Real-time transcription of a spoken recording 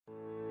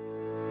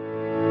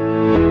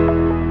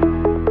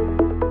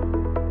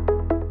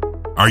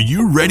Are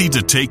you ready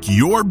to take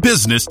your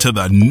business to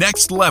the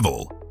next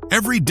level?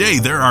 Every day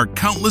there are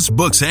countless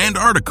books and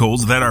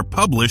articles that are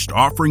published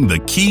offering the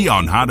key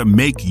on how to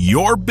make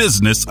your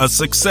business a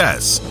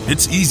success.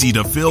 It's easy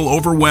to feel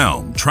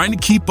overwhelmed trying to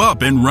keep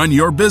up and run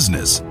your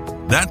business.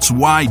 That's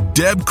why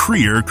Deb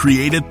Creer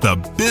created the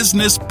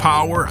Business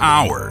Power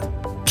Hour.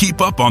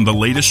 Keep up on the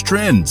latest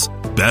trends,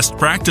 best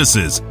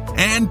practices,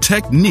 and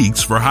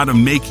techniques for how to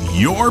make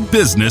your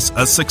business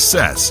a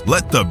success.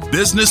 Let the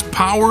Business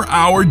Power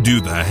Hour do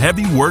the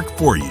heavy work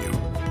for you.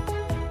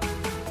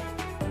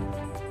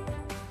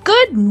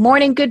 Good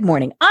morning, good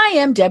morning. I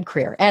am Deb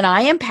Creer, and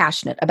I am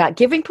passionate about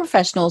giving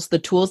professionals the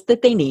tools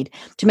that they need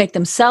to make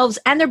themselves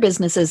and their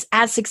businesses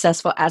as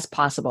successful as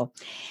possible.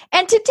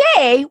 And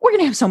today, we're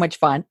going to have so much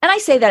fun. And I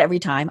say that every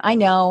time. I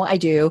know I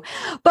do.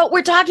 But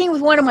we're talking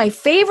with one of my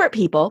favorite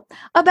people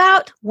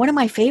about one of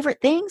my favorite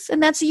things,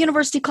 and that's the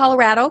University of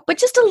Colorado, but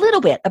just a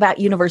little bit about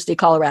University of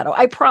Colorado.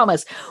 I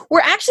promise.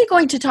 We're actually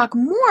going to talk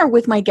more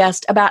with my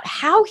guest about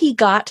how he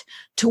got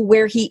to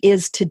where he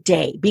is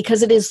today,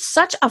 because it is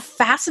such a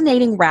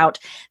fascinating route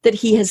that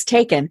he has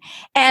taken.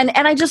 And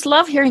I just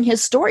love hearing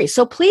his story.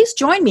 So please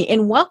join me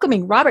in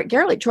welcoming Robert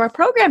Garelick to our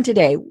program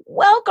today.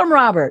 Welcome,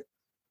 Robert.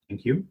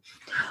 Thank you.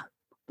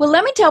 Well,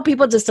 let me tell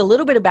people just a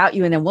little bit about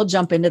you, and then we'll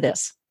jump into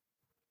this.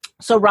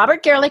 So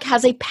Robert Garelick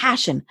has a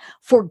passion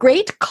for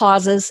great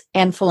causes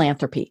and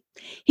philanthropy.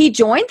 He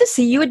joined the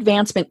CU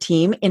Advancement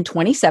Team in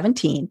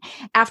 2017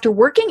 after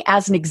working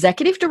as an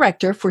executive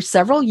director for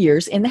several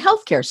years in the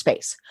healthcare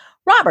space.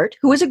 Robert,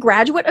 who is a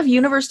graduate of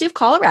University of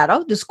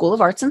Colorado, the School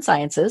of Arts and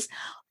Sciences,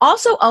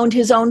 also owned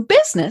his own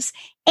business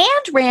and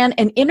ran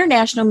an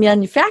international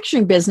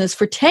manufacturing business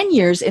for 10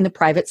 years in the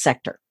private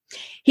sector.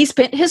 He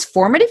spent his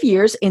formative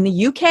years in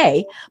the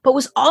UK, but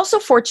was also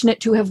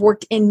fortunate to have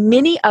worked in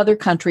many other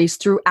countries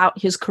throughout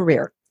his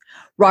career.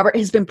 Robert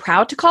has been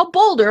proud to call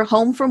Boulder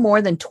home for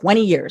more than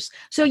 20 years.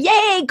 So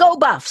yay, go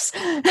Buffs!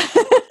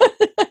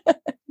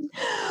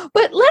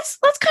 But let's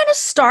kind of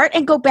start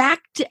and go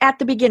back to at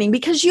the beginning,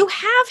 because you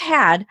have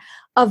had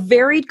a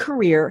varied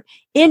career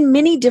in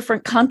many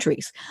different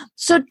countries.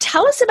 So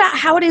tell us about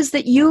how it is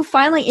that you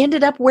finally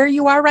ended up where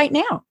you are right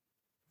now.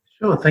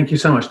 Sure. Thank you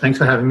so much. Thanks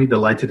for having me.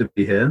 Delighted to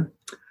be here.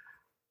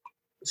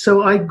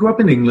 So I grew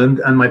up in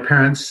England, and my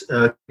parents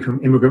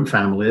from immigrant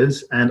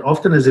families. And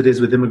often, as it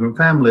is with immigrant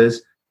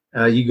families,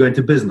 you go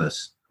into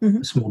business,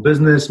 a small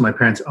business. My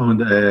parents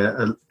owned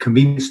a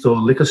convenience store,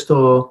 liquor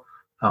store,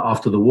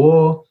 after the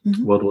war,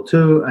 World War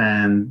II,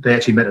 and they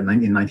actually met in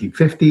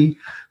 1950.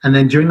 And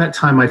then during that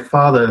time, my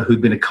father,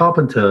 who'd been a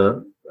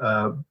carpenter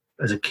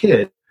as a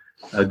kid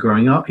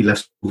growing up, he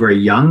left school very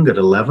young at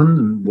 11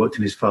 and worked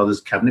in his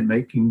father's cabinet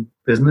making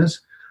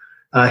business.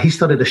 He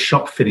started a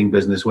shop fitting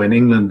business where in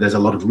England there's a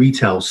lot of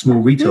retail,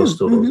 small retail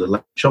stores,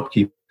 a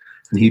shopkeeper,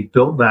 and he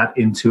built that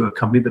into a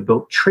company that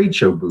built trade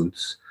show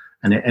booths.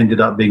 And it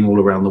ended up being all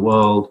around the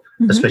world,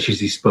 especially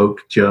as he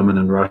spoke German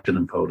and Russian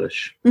and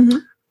Polish.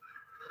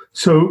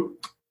 So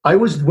I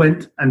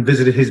went and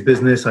visited his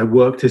business. I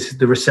worked as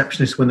the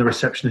receptionist when the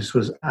receptionist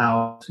was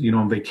out,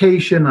 on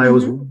vacation. I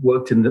always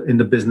worked in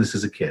the business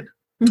as a kid.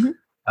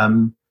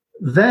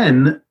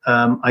 Then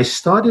I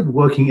started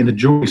working in a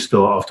jewelry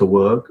store after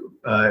work.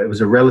 It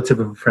was a relative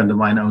of a friend of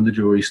mine owned the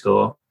jewelry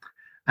store.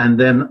 And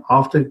then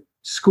after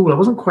school, I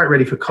wasn't quite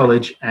ready for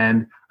college,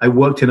 and I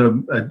worked in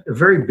a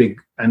very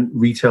big and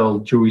retail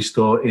jewelry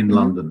store in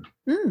London.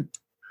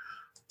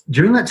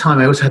 During that time,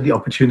 I always had the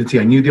opportunity.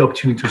 I knew the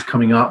opportunity was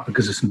coming up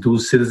because of some dual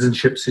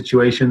citizenship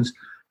situations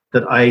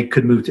that I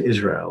could move to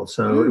Israel.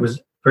 So it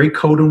was very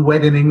cold and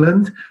wet in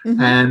England.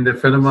 And a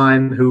friend of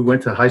mine who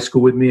went to high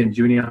school with me in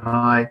junior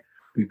high,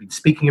 we've been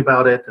speaking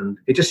about it, and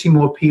it just seemed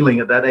more appealing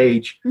at that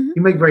age.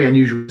 You make very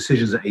unusual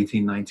decisions at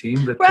 18,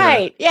 19. But,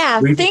 right,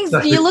 yeah. Things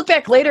you look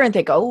back later and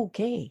think, oh,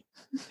 okay.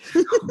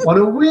 On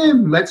a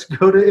whim, let's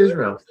go to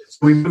Israel.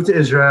 So we moved to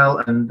Israel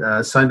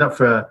and signed up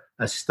for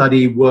a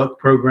study work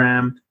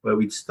program where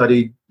we'd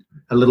study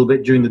a little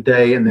bit during the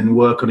day and then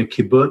work on a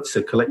kibbutz,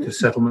 a collective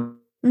settlement.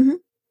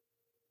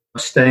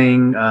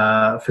 Staying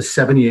for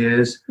 7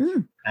 years,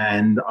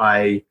 and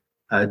I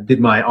did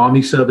my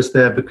army service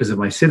there because of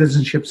my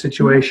citizenship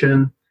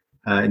situation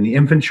in the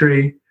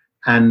infantry,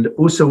 and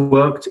also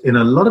worked in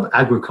a lot of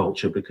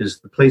agriculture because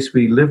the place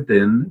we lived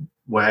in,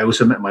 where I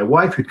also met my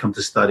wife who'd come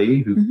to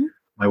study,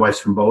 my wife's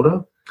from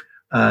Boulder.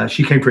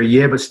 She came for a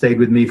year but stayed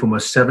with me for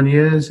almost 7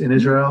 years in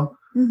Israel.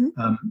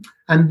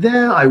 And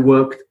there I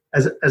worked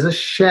as a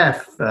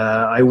chef.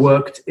 I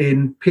worked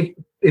in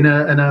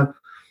a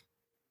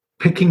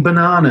picking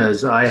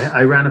bananas.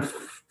 I ran a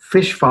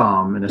fish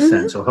farm in a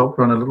sense, or helped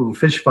run a little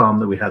fish farm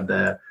that we had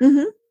there.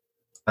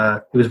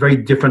 It was very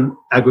different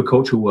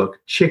agricultural work,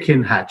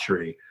 chicken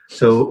hatchery.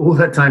 So all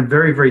that time,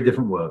 very, very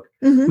different work.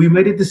 We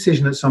made a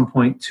decision at some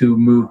point to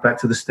move back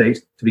to the States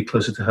to be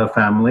closer to her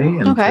family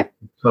in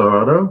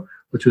Colorado,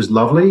 which was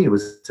lovely. It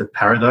was a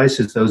paradise,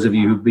 as those of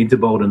you who've been to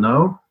Boulder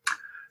know.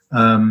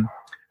 And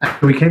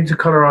we came to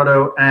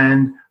Colorado,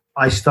 and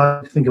I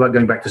started to think about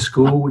going back to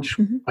school, which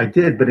I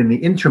did. But in the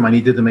interim, I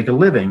needed to make a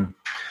living.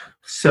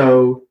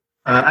 So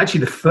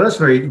Actually,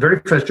 the very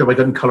first job I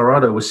got in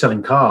Colorado was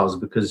selling cars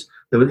because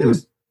it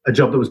was a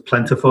job that was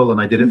plentiful,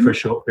 and I did it for a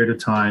short period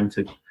of time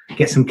to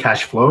get some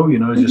cash flow,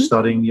 as you're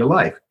starting your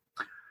life.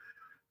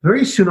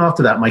 Very soon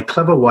after that, my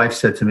clever wife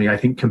said to me, I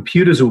think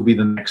computers will be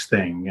the next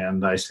thing.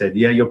 And I said,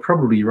 yeah, you're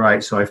probably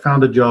right. So I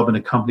found a job in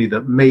a company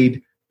that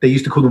they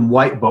used to call them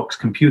white box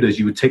computers.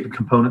 You would take the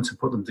components and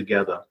put them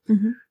together.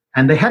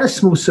 And they had a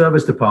small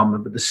service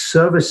department, but the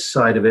service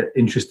side of it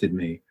interested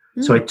me.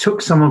 So I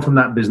took someone from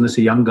that business,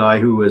 a young guy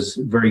who was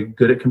very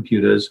good at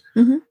computers,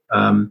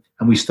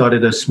 and we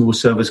started a small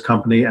service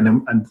company.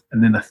 And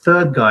then a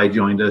third guy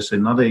joined us,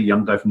 another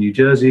young guy from New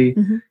Jersey,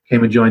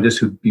 came and joined us,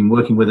 who'd been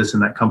working with us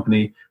in that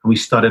company. And we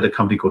started a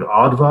company called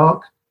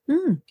Aardvark.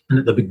 And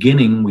at the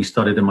beginning, we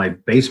started in my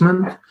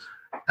basement.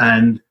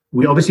 And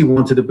we obviously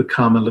wanted to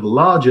become a little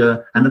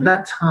larger. And at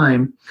that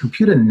time,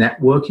 computer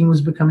networking was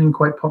becoming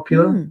quite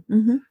popular.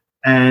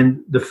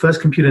 And the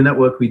first computer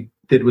network we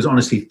did was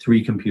honestly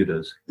 3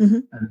 computers.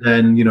 And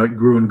then, it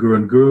grew and grew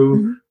and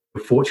grew.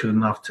 We're fortunate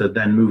enough to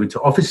then move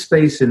into office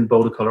space in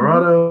Boulder,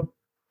 Colorado.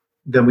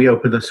 Then we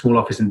opened a small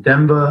office in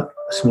Denver,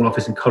 a small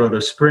office in Colorado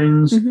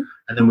Springs. And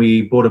then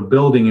we bought a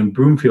building in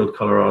Broomfield,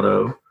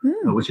 Colorado,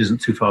 which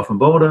isn't too far from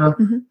Boulder.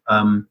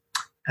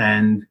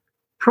 And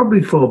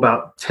probably for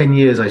about 10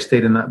 years, I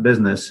stayed in that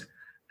business.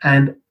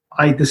 And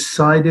I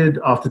decided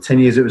after 10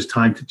 years, it was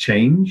time to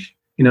change.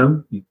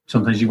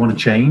 Sometimes you want to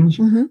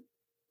change.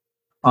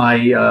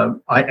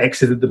 I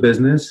exited the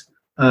business.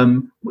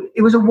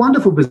 It was a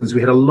wonderful business.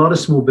 We had a lot of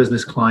small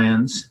business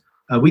clients.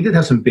 We did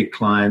have some big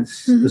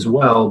clients as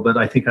well, but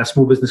I think our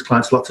small business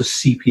clients, lots of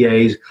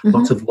CPAs,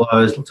 lots of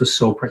lawyers, lots of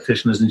sole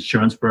practitioners,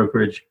 insurance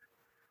brokerage.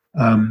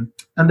 And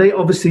they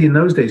obviously in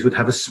those days would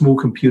have a small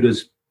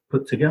computers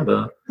put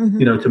together,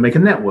 to make a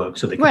network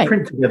so they could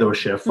print together or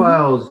share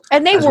files.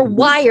 And they were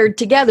wired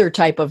together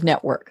type of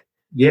network.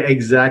 Yeah,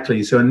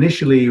 exactly. So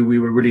initially we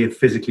were really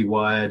physically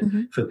wired.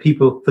 For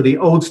the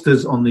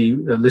oldsters on the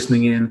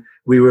listening in,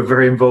 we were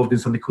very involved in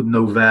something called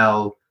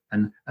Novell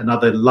and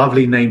another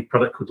lovely named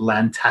product called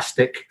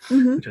Lantastic,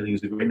 which I think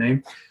is a great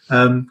name.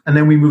 And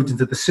then we moved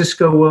into the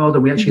Cisco world,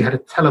 and we actually had a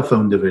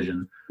telephone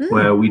division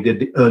where we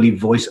did the early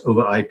voice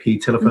over IP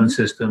telephone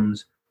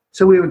systems.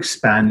 So we were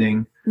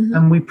expanding,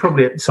 and we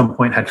probably at some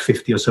point had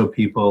 50 or so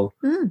people,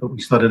 but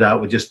we started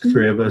out with just the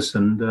 3 of us,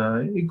 and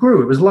it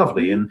grew. It was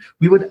lovely. And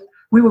it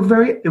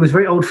was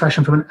very old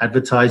fashioned from an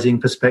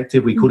advertising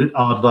perspective. We called it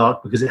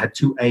Aardvark because it had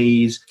 2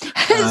 A's.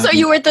 So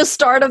you were at the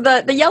start of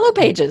the Yellow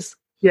Pages.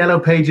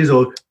 Yellow Pages,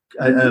 or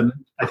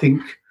I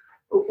think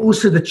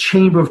also the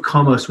Chamber of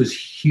Commerce was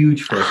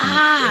huge for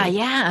us.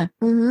 Yeah.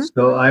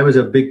 So I was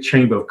a big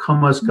Chamber of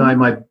Commerce guy.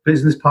 My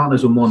business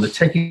partners were more on the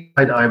techie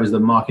side. I was the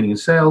marketing and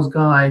sales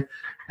guy.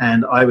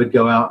 And I would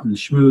go out and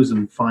schmooze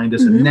and find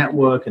us a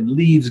network and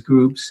leads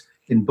groups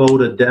in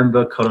Boulder,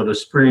 Denver, Colorado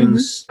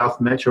Springs,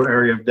 South Metro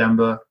area of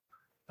Denver.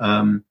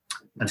 And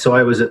so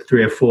I was at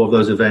 3 or 4 of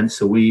those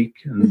events a week,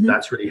 and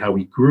that's really how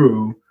we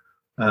grew,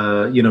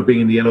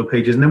 being in the Yellow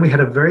Pages. And then we had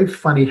a very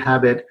funny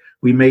habit.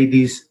 We made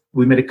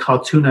a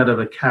cartoon out of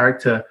a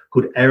character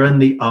called Aaron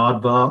the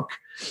Aardvark.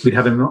 We'd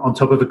have him on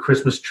top of a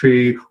Christmas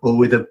tree or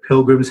with a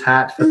pilgrim's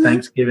hat for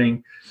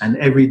Thanksgiving. And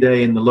every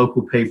day in the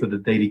local paper, the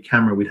Daily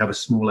Camera, we'd have a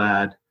small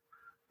ad.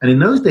 And in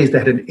those days, they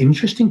had an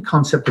interesting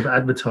concept of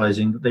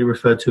advertising that they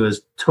referred to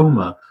as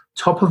TOMA,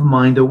 top of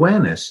mind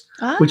awareness,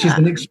 which is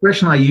an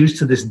expression I use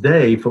to this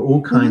day for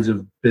all kinds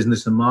of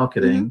business and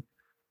marketing.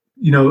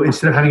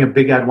 Instead of having a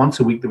big ad once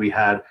a week that we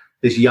had,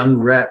 this young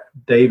rep,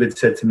 David,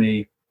 said to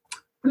me,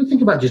 what do you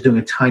think about just doing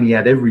a tiny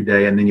ad every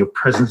day and then your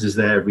presence is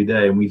there every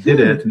day? And we did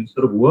it, and it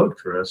sort of worked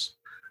for us.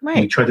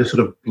 We tried to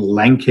sort of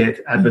blanket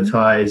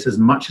advertise as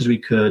much as we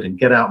could and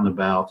get out and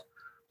about.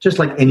 Just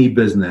like any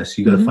business,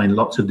 you got to find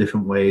lots of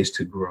different ways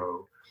to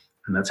grow.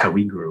 And that's how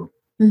we grew.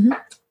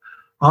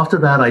 After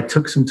that, I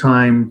took some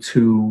time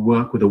to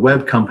work with a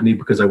web company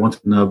because I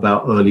wanted to know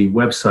about early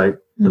website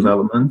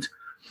development.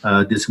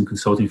 Did some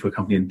consulting for a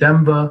company in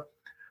Denver.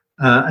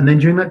 And then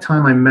during that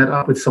time, I met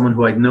up with someone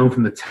who I'd known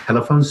from the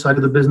telephone side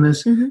of the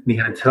business. And he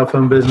had a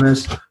telephone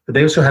business, but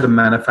they also had a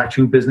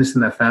manufacturing business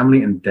in their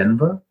family in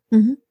Denver.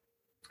 And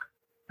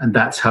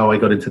that's how I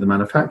got into the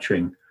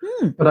manufacturing.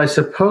 But I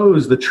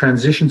suppose the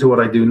transition to what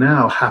I do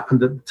now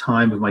happened at the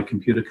time of my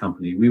computer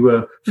company. We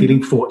were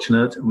feeling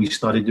fortunate, and we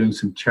started doing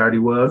some charity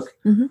work.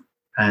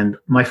 And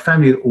my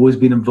family had always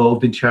been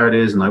involved in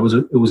charities, and I was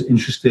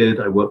interested.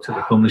 I worked at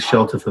the homeless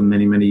shelter for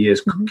many, many years,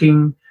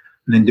 cooking,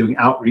 and then doing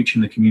outreach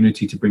in the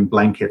community to bring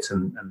blankets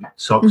and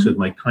socks with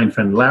my kind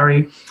friend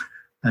Larry.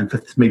 And for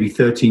maybe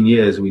 13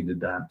 years, we did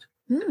that.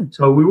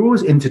 So we were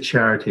always into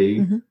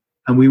charity,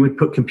 and we would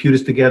put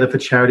computers together for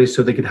charities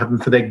so they could have them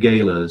for their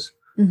galas.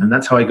 And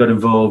that's how I got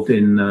involved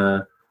in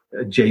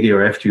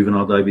JDRF,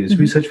 Juvenile Diabetes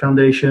Research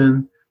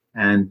Foundation.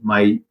 And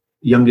my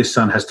youngest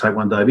son has type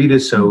 1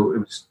 diabetes, so it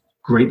was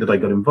great that I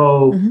got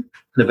involved. And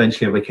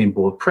eventually I became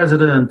board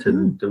president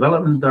and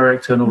development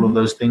director and all of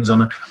those things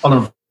on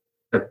a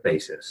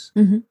basis.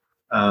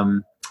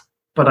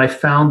 but I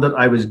found that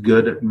I was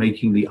good at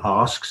making the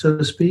ask, so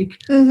to speak.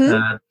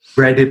 Mm-hmm.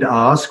 Dreaded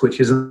ask, which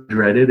isn't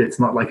dreaded. It's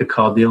not like a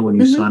car deal when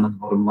you sign on the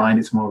bottom line.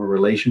 It's more of a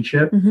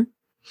relationship. Mm-hmm.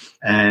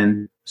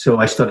 And so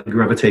I started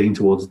gravitating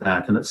towards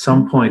that. And at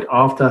some point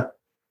after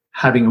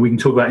having, and we can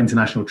talk about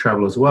international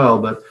travel as well,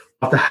 but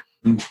after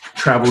having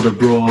traveled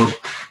abroad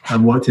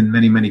and worked in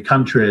many, many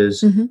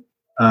countries,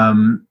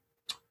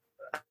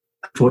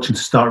 fortunate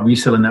to start a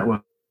reseller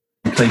network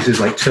in places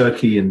like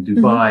Turkey and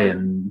Dubai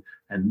and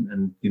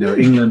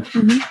England.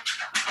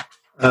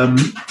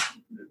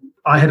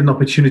 I had an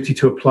opportunity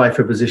to apply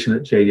for a position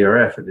at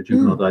JDRF, at the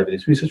Juvenile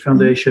Diabetes Research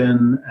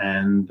Foundation,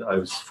 and I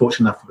was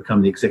fortunate enough to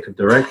become the executive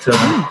director,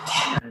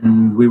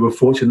 and we were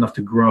fortunate enough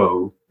to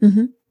grow.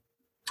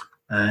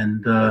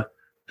 And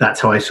that's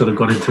how I sort of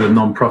got into a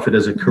nonprofit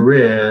as a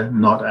career,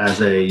 not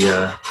as a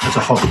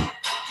hobby.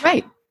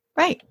 Right.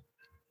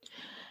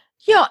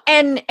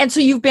 And so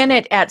you've been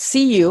at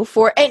CU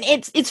for, and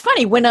it's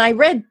funny, when I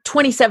read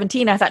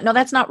 2017, I thought, no,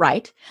 that's not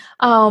right.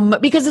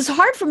 Because it's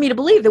hard for me to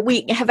believe that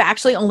we have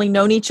actually only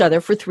known each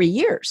other for 3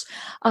 years.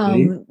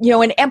 And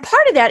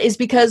part of that is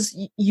because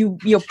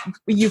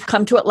you've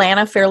come to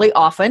Atlanta fairly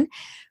often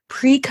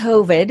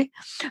pre-COVID.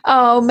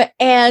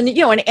 And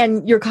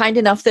you're kind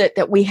enough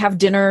that we have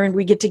dinner and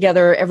we get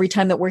together every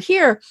time that we're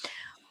here.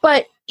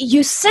 But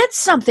you said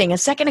something a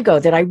second ago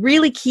that I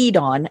really keyed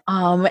on,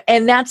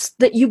 and that's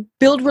that you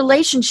build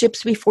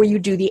relationships before you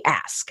do the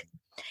ask.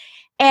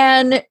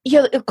 And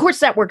of course,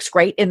 that works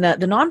great in the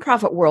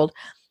nonprofit world,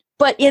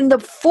 but in the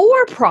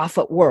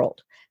for-profit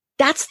world,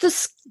 that's the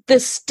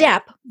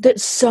step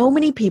that so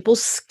many people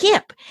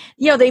skip.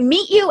 They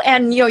meet you,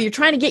 and you're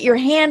trying to get your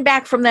hand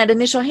back from that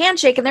initial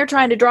handshake, and they're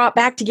trying to draw it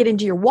back to get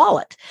into your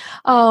wallet.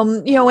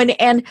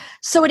 And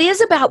so it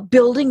is about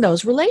building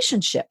those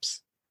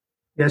relationships.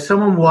 Yeah,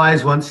 someone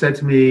wise once said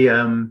to me,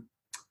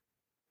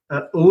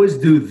 always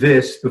do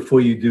this before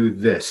you do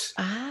this.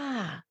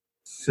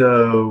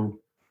 So,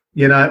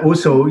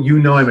 also,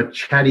 I'm a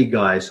chatty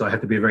guy, so I have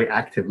to be a very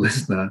active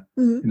listener.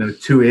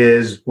 2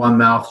 ears, 1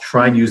 mouth,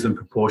 try and use them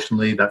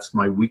proportionally. That's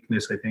my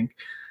weakness, I think.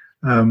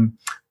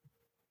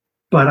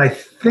 But I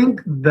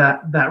think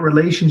that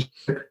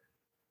relationship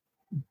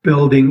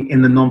building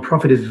in the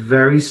nonprofit is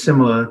very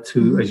similar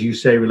to, as you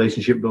say,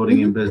 relationship building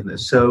in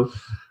business. So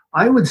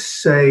I would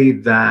say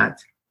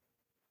that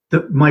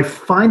my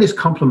finest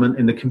compliment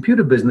in the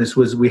computer business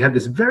was we had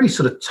this very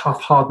sort of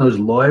tough, hard-nosed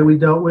lawyer we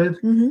dealt with,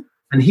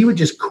 and he would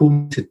just call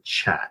me to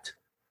chat.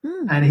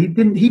 And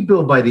he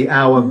billed by the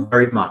hour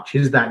very much.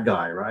 He's that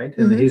guy, right?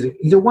 And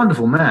he's a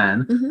wonderful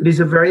man, but he's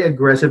a very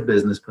aggressive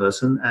business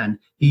person, and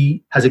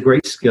he has a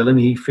great skill, and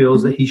he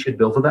feels that he should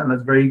bill for that, and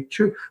that's very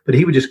true. But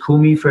he would just call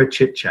me for a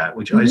chit-chat,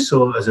 which I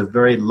saw as a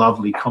very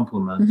lovely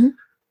compliment.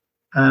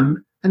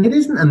 And it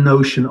isn't a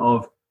notion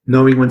of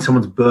knowing when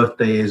someone's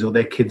birthday is or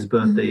their kid's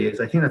birthday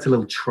is. I think that's a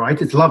little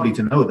trite. It's lovely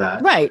to know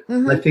that. Right.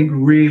 I think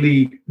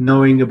really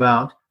knowing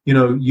about,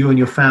 you and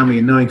your family,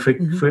 and knowing for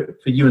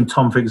you and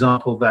Tom, for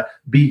example, that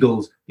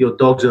beagles, your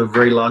dogs, are a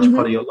very large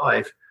part of your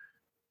life.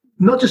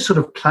 Not just sort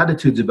of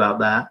platitudes about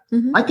that.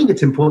 I think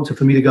it's important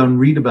for me to go and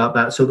read about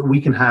that so that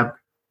we can have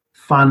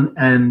fun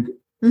and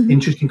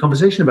interesting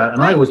conversation about it.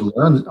 And I always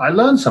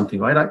learn something,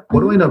 right?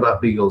 What do I know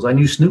about beagles? I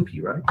knew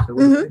Snoopy, right? So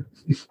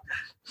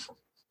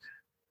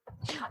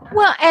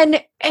well, and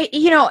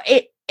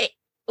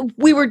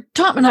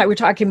Tom and I were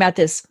talking about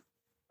this.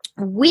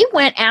 We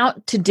went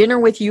out to dinner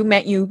with you,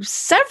 met you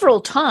several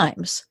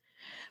times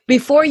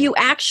before you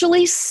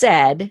actually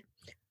said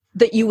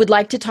that you would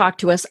like to talk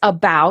to us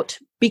about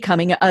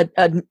becoming a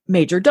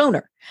major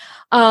donor.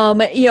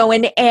 And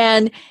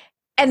the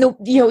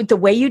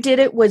way you did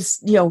it was,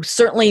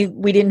 certainly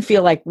we didn't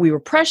feel like we were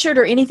pressured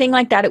or anything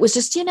like that. It was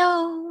just,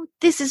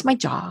 this is my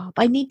job.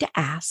 I need to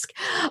ask.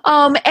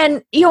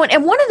 And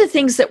one of the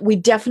things that we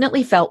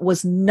definitely felt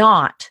was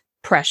not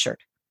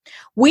pressured.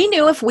 We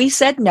knew if we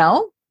said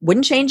no,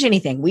 wouldn't change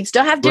anything. We'd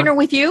still have dinner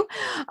with you.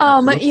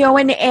 But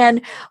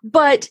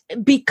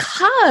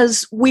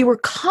because we were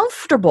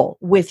comfortable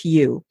with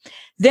you,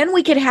 then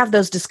we could have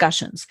those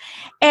discussions.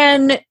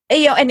 And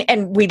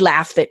we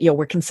laugh that,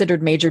 we're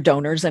considered major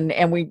donors, and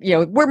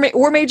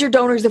we're major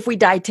donors if we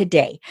die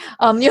today.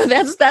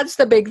 That's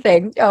the big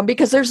thing,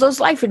 because there's those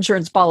life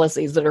insurance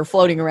policies that are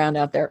floating around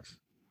out there.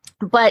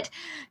 But,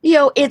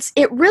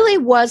 it really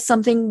was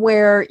something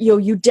where,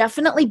 you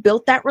definitely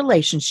built that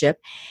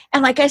relationship.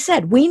 And like I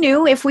said, we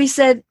knew if we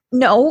said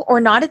no or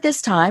not at this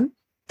time,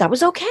 that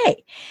was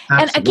okay. Absolutely.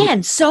 And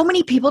again, so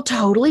many people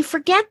totally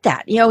forget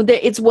that,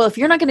 if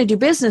you're not going to do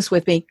business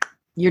with me,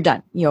 you're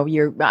done.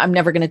 I'm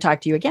never going to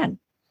talk to you again.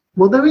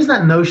 Well, there is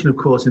that notion, of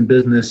course, in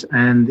business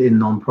and in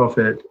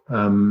nonprofit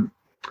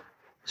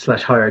 /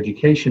 higher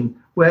education,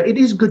 where it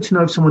is good to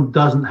know if someone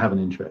doesn't have an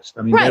interest.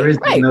 I mean, there is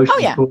the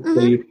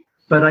notion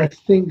but I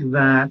think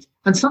that,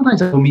 and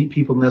sometimes I will meet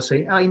people and they'll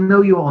say, I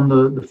know you're on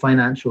the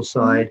financial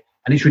side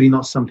and it's really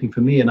not something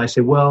for me. And I say,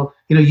 well,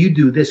 you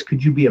do this.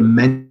 Could you be a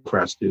mentor for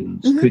our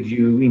students? Could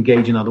you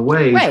engage in other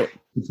ways? Right.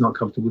 It's not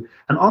comfortable.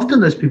 And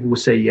often those people will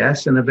say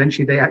yes, and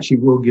eventually they actually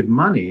will give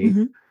money.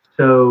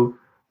 So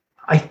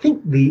I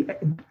think the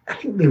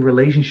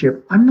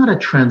relationship, I'm not a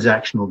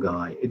transactional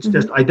guy. It's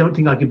just, I don't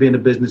think I could be in a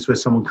business where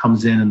someone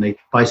comes in and they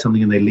buy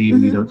something and they leave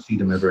and you don't see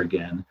them ever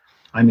again.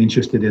 I'm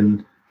interested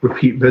in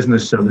repeat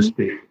business, so to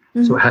speak.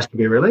 So it has to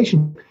be a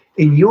relationship.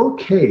 In your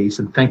case,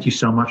 and thank you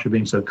so much for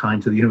being so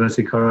kind to the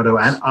University of Colorado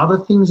and other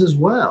things as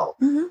well.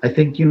 I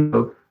think,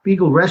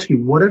 Beagle Rescue,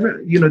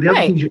 whatever, the other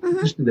things you're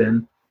interested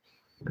in.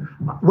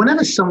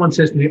 Whenever someone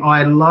says to me,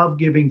 I love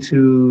giving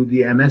to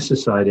the MS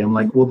Society, I'm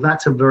like, well,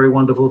 that's a very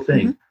wonderful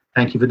thing.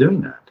 Thank you for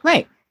doing that.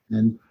 Right.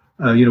 And,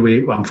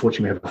 we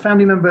unfortunately have a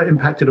family member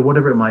impacted or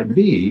whatever it might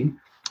be.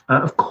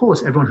 Of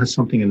course, everyone has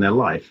something in their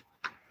life.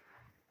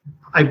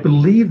 I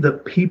believe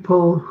that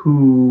people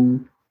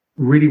who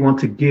really want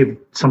to give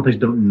sometimes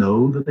don't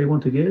know that they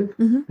want to give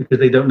because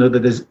they don't know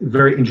that there's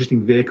very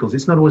interesting vehicles.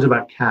 It's not always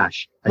about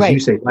cash. As you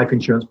say, life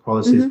insurance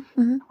policies,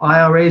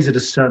 IRAs at a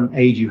certain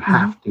age, you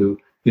have to,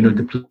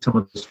 deplete some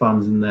of those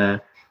funds in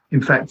there.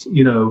 In fact,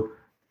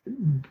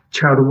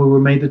 charitable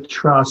remainder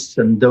trusts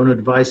and donor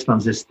advice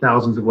funds, there's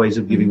thousands of ways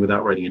of giving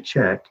without writing a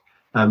check,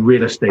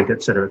 real estate,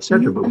 et cetera,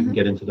 but we can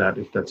get into that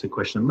if that's a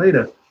question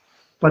later.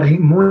 But I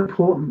think more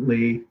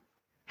importantly,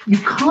 you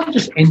can't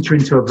just enter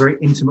into a very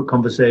intimate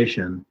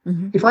conversation.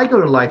 If I go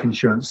to a life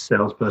insurance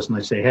salesperson,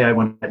 I say, hey, I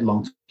want to get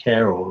long-term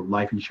care or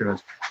life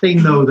insurance, they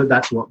know that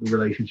that's what the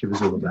relationship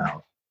is all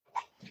about.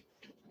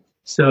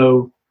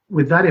 So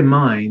with that in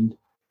mind,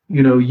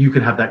 you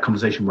can have that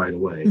conversation right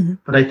away.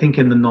 But I think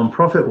in the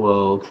nonprofit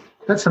world,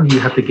 that's something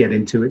you have to get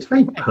into. It's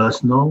very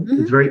personal.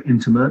 It's very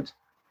intimate.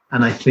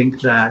 And I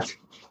think that,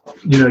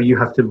 you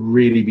have to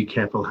really be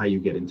careful how you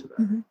get into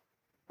that.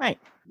 Right.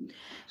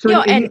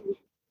 So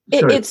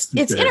it's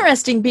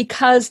interesting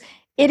because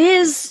it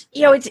is,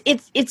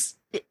 it's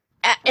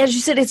as you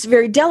said, it's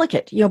very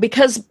delicate,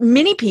 because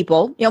many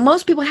people,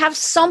 most people have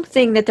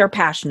something that they're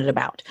passionate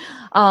about,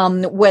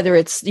 whether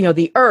it's,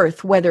 the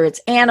earth, whether it's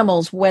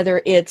animals,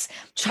 whether it's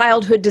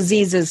childhood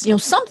diseases,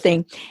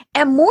 something.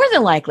 And more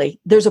than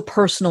likely, there's a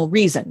personal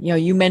reason.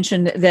 You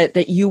mentioned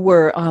that you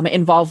were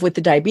involved with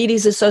the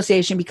Diabetes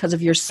Association because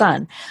of your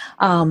son.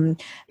 I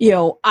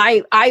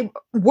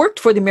worked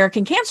for the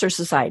American Cancer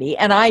Society,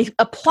 and I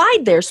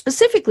applied there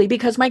specifically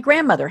because my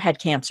grandmother had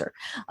cancer.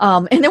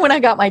 And then when I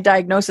got my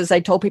diagnosis,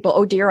 I told people,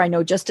 oh dear, I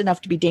know just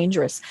enough to be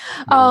dangerous.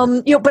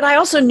 But I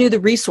also knew the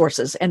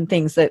resources and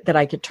things that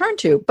I could turn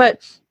to. But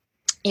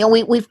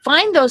we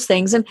find those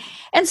things and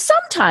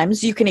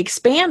sometimes you can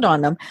expand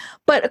on them.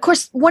 But of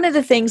course, one of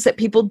the things that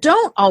people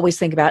don't always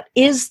think about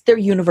is their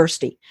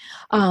university.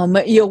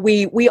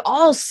 We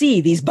all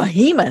see these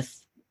behemoth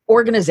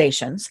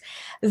organizations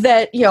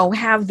that,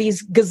 have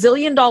these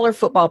gazillion-dollar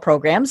football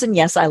programs. And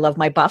yes, I love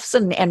my Buffs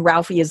and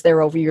Ralphie is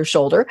there over your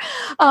shoulder.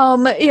 There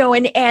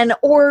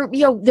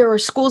are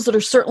schools that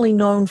are certainly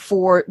known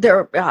for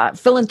their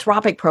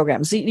philanthropic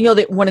programs.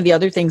 That one of the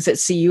other things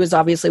that CU is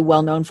obviously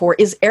well known for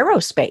is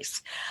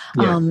aerospace.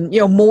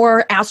 Yeah.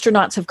 More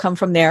astronauts have come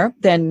from there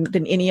than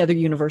any other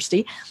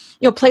university.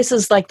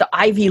 Places like the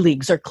Ivy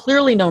Leagues are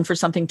clearly known for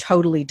something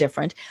totally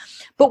different.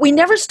 But we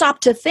never stop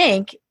to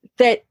think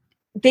that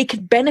they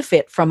could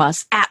benefit from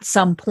us at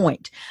some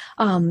point.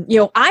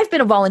 I've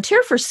been a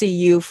volunteer for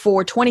CU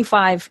for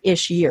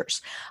 25-ish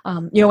years.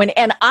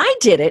 And I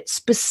did it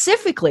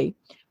specifically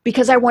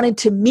because I wanted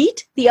to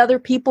meet the other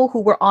people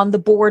who were on the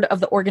board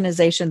of the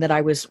organization that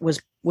I was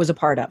a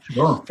part of.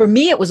 Sure. For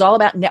me, it was all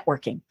about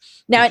networking.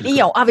 Now,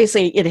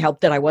 obviously it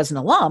helped that I was an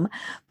alum,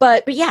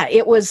 but yeah,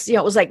 it was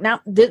like, now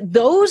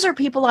those are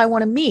people I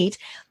want to meet.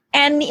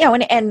 And,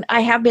 and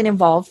I have been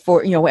involved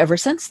for, ever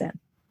since then.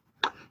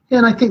 Yeah,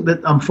 and I think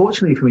that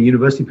unfortunately, from a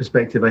university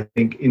perspective, I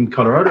think in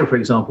Colorado, for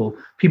example,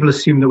 people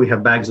assume that we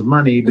have bags of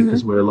money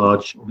because we're a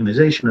large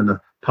organization and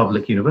a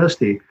public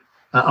university.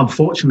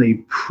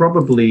 Unfortunately,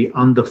 probably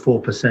under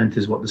 4%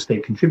 is what the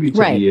state contributes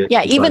every year.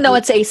 Yeah, even though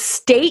it's a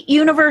state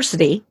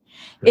university,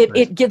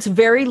 it gets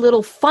very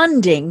little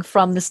funding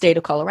from the state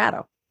of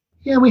Colorado.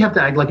 Yeah, we have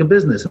to act like a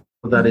business.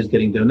 That is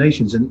getting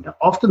donations. And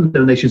often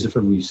donations are for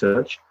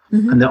research,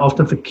 and they're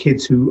often for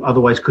kids who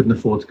otherwise couldn't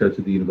afford to go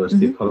to the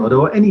University of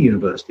Colorado or any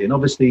university. And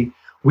obviously,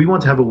 we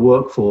want to have a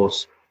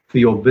workforce for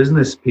your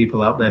business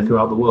people out there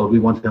throughout the world. We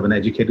want to have an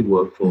educated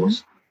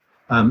workforce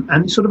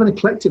and sort of an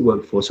eclectic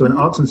workforce. So in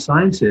arts and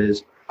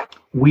sciences,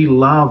 we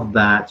love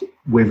that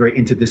we're very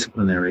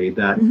interdisciplinary,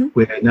 that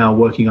we're now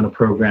working on a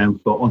program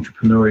for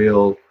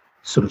entrepreneurial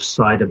sort of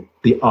side of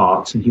the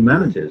arts and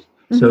humanities.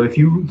 So if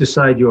you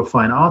decide you're a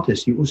fine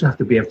artist, you also have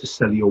to be able to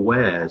sell your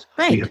wares.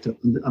 Right. You have to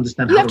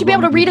understand. You have to be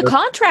able to read a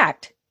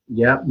contract.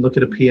 Yeah, look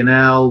at a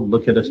P&L,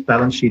 look at a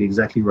balance sheet.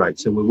 Exactly right.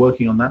 So we're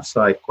working on that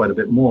side quite a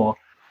bit more.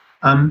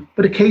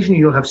 But occasionally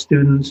you'll have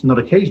students, not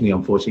occasionally,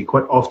 unfortunately,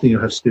 quite often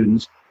you'll have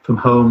students from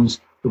homes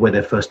where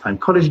they're first-time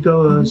college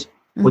goers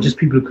or just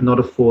people who cannot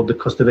afford the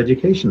cost of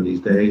education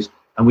these days.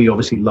 And we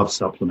obviously love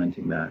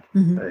supplementing that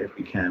if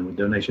we can with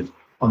donations.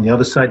 On the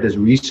other side, there's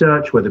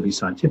research, whether it be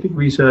scientific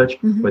research,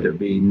 whether it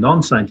be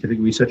non-scientific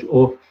research,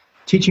 or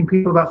teaching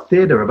people about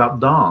theater, about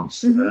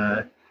dance.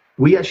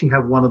 We actually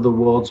have one of the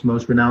world's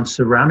most renowned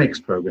ceramics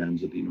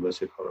programs at the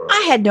University of Colorado.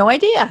 I had no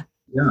idea.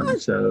 Yeah,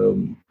 so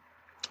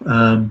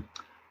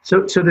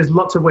So there's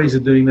lots of ways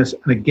of doing this.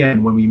 And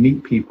again, when we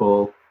meet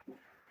people,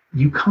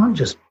 you can't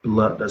just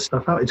blurt that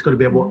stuff out. It's got to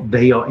be what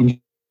they are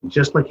in,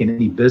 just like in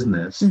any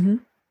business.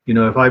 You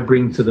know, if I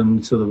bring to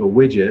them sort of a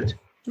widget,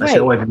 I say,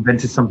 oh, I've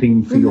invented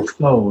something for your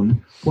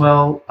phone.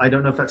 Well, I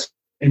don't know if that's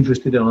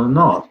interested in or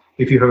not.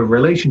 If you have a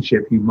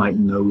relationship, you might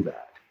know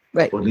that.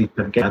 Right. Or at least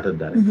have gathered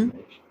that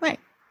information. Right.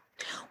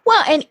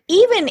 Well, and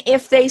even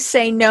if they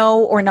say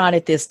no or not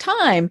at this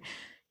time,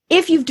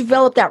 if you've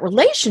developed that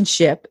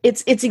relationship,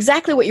 it's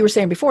exactly what you were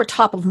saying before,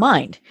 top of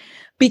mind.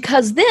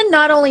 Because then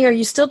not only are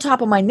you still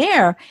top of mind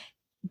there,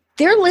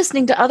 they're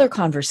listening to other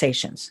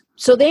conversations.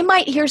 So they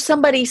might hear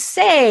somebody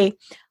say,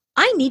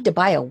 I need to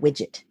buy a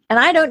widget and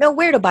I don't know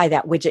where to buy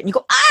that widget. And you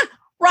go,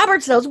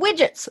 Robert sells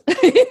widgets.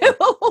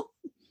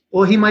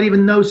 Or he might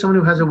even know someone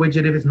who has a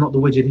widget if it's not the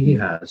widget he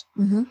has.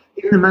 In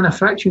the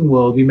manufacturing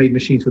world, we made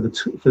machines for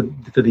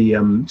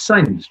the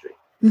sign industry.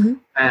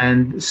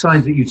 And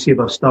signs that you'd see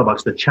above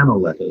Starbucks, the channel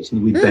letters,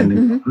 and we'd bend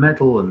in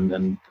metal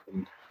and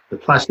the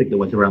plastic that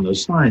went around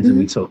those signs, and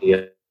we'd sell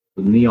the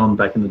neon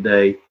back in the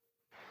day.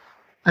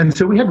 And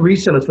so we had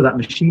resellers for that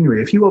machinery.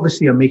 If you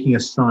obviously are making a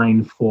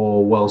sign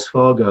for Wells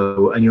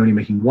Fargo and you're only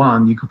making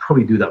one, you could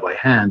probably do that by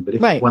hand. But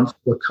if once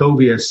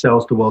Wachovia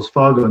sells to Wells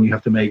Fargo and you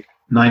have to make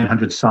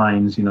 900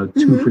 signs, you know,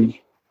 2 for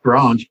each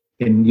branch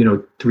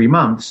in, 3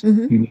 months,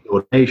 you need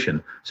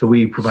automation. So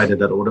we provided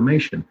that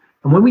automation.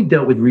 And when we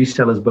dealt with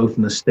resellers both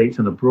in the States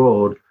and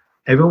abroad,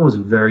 everyone was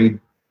very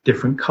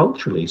different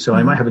culturally. So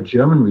I might have a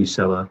German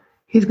reseller.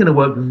 He's going to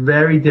work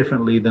very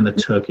differently than a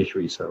Turkish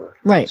reseller.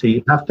 Right. So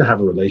you have to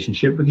have a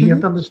relationship, but you have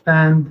to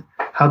understand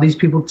how these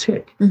people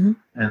tick.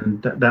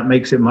 And that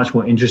makes it much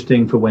more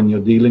interesting for when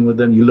you're dealing with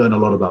them. You learn a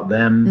lot about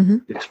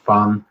them. It's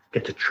fun.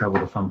 Get to travel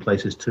to fun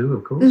places too,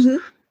 of course.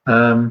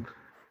 And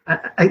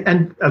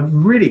a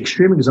really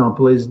extreme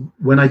example is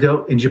when I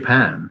dealt in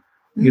Japan.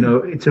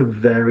 It's a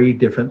very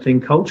different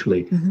thing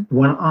culturally.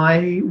 When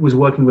I was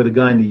working with a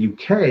guy in the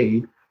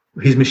UK,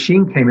 his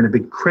machine came in a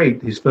big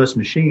crate, his first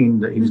machine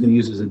that he was going to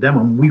use as a demo,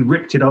 and we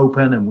ripped it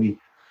open and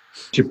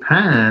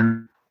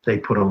Japan, they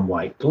put on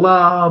white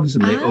gloves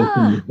and they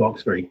opened the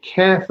box very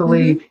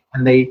carefully.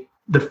 And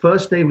the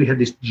first day we had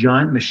these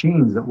giant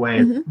machines that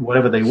weighed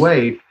whatever they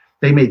weighed,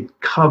 they made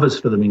covers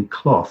for them in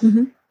cloth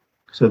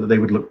so that they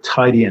would look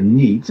tidy and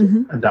neat.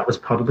 And that was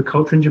part of the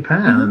culture in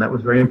Japan. And that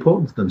was very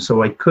important to them.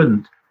 So I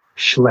couldn't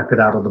schlep it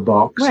out of the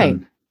box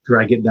and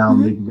drag it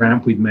down the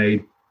ramp we'd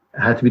made. It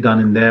had to be done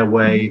in their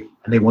way.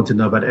 And they wanted to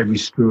know about every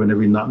screw and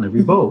every nut and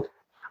every bolt.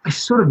 I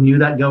sort of knew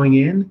that going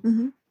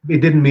in. It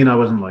didn't mean I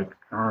wasn't like,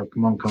 oh,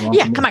 come on.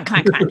 Yeah, come on.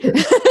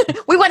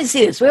 We want to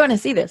see this.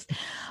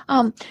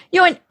 And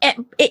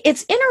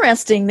it's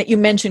interesting that you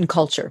mentioned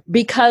culture,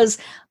 because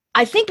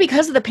I think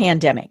because of the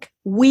pandemic,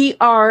 we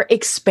are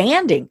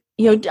expanding.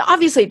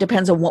 Obviously it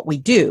depends on what we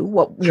do,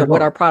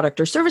 what our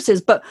product or service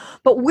is, but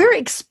we're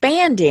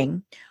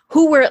expanding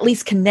who we're at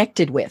least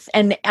connected with.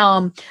 And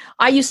I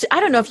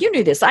don't know if you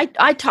knew this,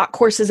 I taught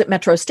courses at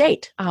Metro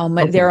State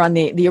there on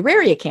the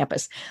Auraria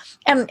campus.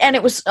 And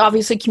it was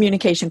obviously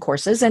communication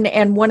courses.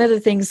 And one of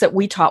the things that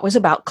we taught was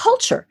about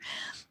culture.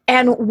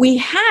 And we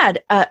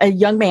had a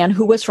young man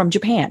who was from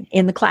Japan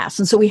in the class.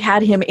 And so we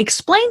had him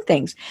explain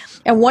things.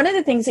 And one of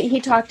the things that he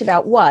talked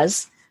about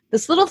was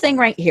this little thing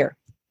right here,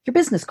 your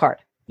business card.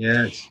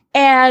 Yes.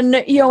 And,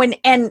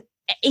 and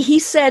he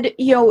said,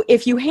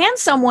 if you hand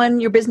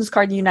someone your business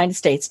card in the United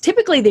States,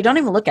 typically they don't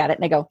even look at it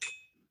and they go,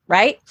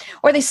 right?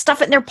 Or they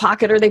stuff it in their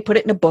pocket or they put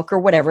it in a book or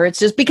whatever. It's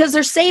just because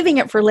they're saving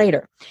it for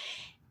later.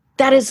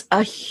 That is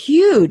a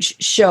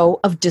huge show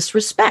of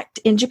disrespect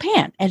in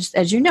Japan,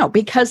 as you know,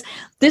 because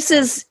this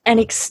is an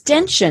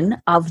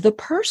extension of the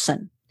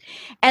person.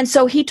 And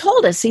so he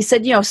told us, he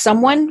said,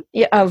 someone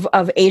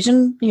of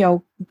Asian,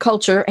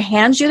 culture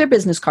hands you their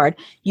business card,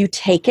 you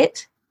take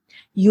it,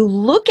 you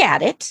look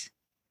at it,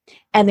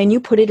 and then you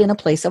put it in a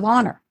place of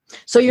honor.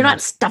 So you're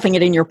not stuffing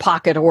it in your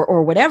pocket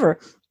or whatever.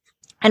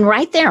 And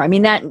right there, I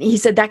mean, that he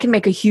said that can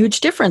make a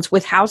huge difference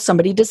with how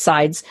somebody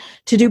decides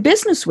to do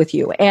business with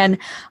you. And,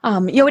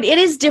 it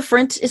is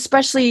different,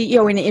 especially,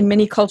 in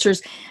many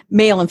cultures,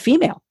 male and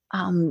female.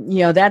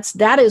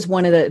 That is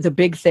one of the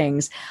big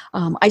things.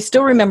 I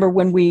still remember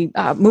when we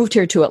moved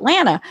here to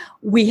Atlanta,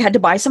 we had to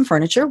buy some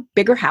furniture,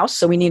 bigger house.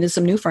 So we needed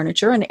some new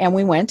furniture and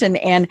we went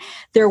and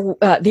there,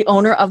 the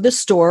owner of the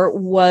store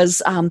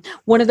was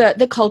one of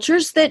the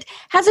cultures that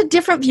has a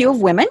different view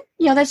of women.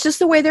 That's just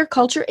the way their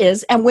culture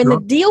is. And when the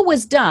deal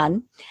was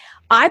done,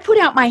 I put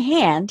out my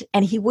hand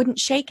and he wouldn't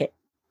shake it.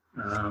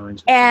 Oh,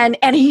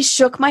 and he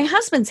shook my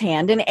husband's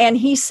hand and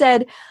he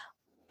said,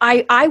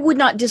 I would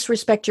not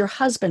disrespect your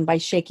husband by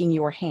shaking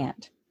your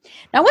hand.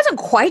 Now, I wasn't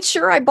quite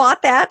sure I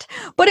bought that,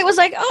 but it was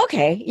like,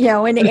 okay,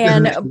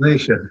 and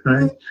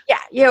right?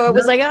 It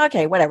was like,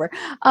 okay, whatever.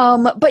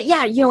 But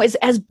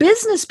as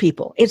business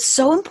people, it's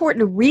so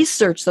important to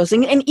research those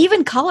things and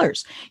even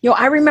colors.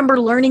 I remember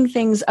learning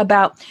things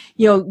about,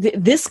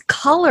 this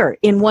color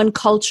in one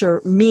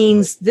culture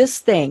means this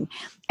thing.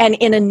 And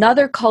in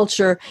another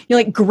culture,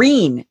 like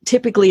green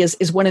typically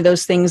is one of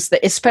those things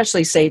that,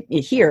 especially say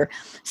here,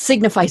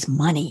 signifies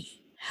money.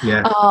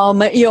 Yeah.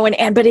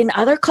 But in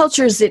other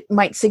cultures, it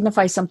might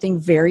signify something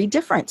very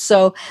different.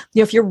 So,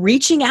 if you're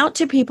reaching out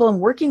to people and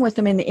working with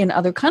them in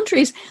other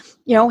countries,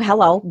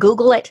 hello,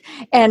 Google it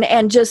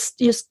and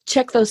just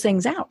check those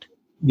things out.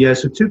 Yeah.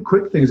 So 2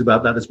 quick things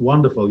about that. That's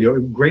wonderful. Your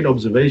great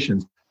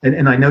observations.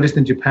 And I noticed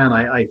in Japan,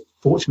 I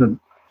fortunate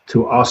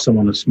to ask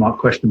someone a smart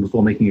question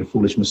before making a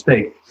foolish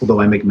mistake,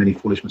 although I make many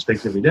foolish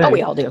mistakes every day. Oh,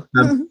 we all do.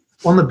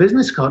 On the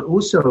business card,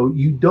 also,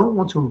 you don't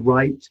want to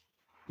write,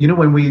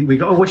 when we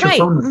go, oh, what's your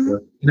phone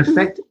number? In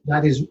effect,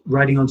 that is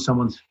writing on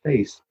someone's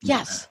face.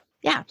 Yes.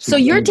 Yeah. So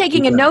you're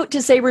taking a note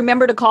to say,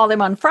 remember to call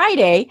them on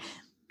Friday.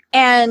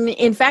 And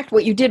in fact,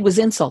 what you did was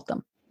insult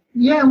them.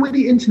 Yeah, and with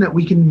the internet,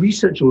 we can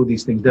research all of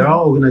these things. There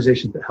are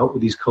organizations that help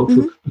with these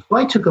cultural. Before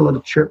I took a lot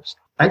of trips,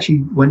 I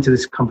actually went to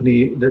this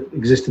company that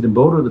existed in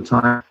Boulder at the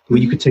time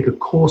where you could take a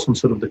course on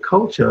sort of the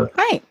culture.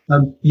 Right.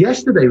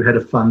 Yesterday, we had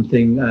a fun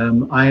thing.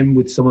 I'm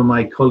with some of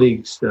my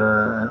colleagues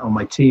on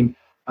my team.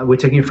 We're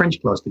taking a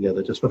French class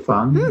together just for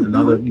fun.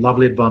 Another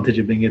lovely advantage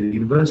of being at a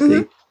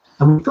university.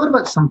 And we thought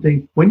about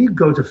something. When you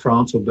go to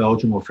France or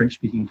Belgium or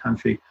French-speaking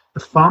country, the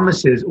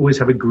pharmacies always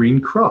have a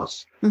green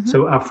cross.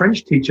 So our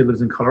French teacher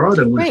lives in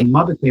Colorado. And when her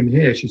mother came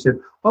here, she said,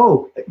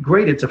 oh,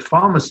 great, it's a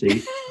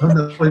pharmacy. Oh,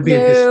 no, it would be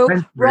a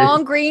dispensary.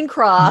 Wrong green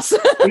cross.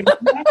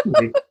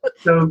 Exactly.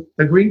 So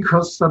a green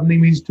cross suddenly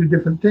means 2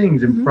 different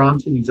things. In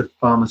France, it means a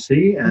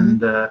pharmacy.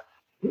 And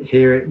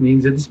here it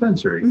means a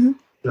dispensary.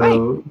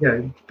 So,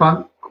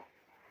 fun.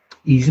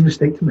 Easy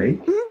mistake to make.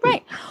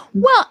 Right.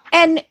 Well,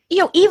 and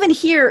even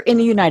here in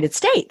the United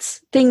States,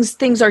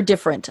 things are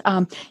different.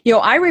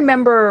 I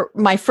remember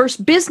my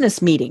first business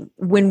meeting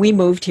when we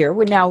moved here.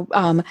 We now,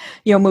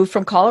 moved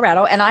from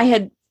Colorado, and I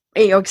had,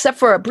 except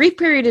for a brief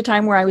period of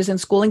time where I was in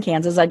school in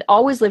Kansas, I'd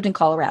always lived in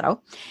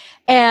Colorado.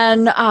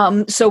 And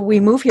so we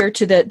move here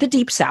to the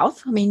deep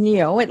South. I mean,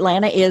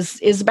 Atlanta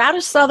is about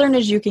as southern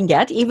as you can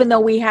get, even though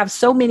we have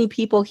so many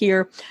people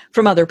here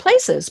from other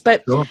places.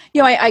 But,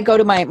 I go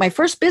to my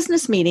first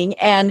business meeting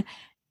and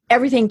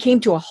everything came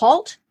to a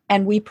halt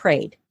and we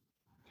prayed.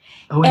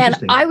 Oh, and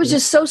I was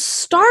just so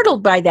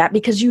startled by that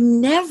because you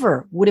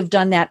never would have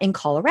done that in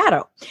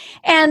Colorado.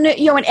 And,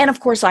 and of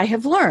course I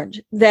have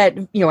learned that,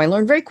 I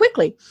learned very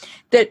quickly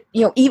that,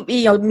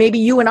 maybe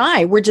you and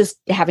I were just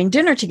having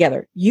dinner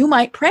together. You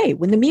might pray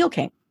when the meal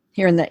came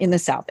here in the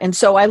South. And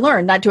so I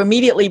learned not to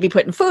immediately be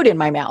putting food in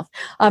my mouth.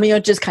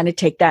 Just kind of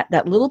take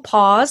that little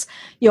pause,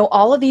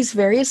 all of these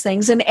various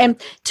things. And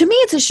to me,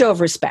 it's a show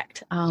of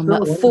respect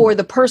for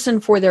the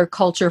person, for their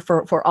culture,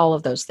 for all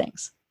of those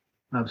things.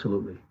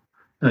 Absolutely.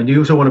 And you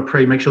also want to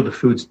pray, make sure the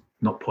food's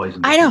not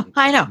poisoned. I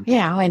know.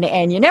 Yeah.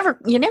 And you never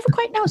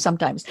quite know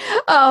sometimes.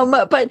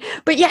 But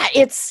yeah,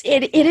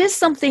 it is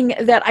something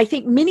that I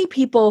think many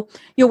people,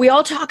 we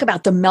all talk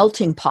about the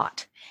melting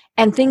pot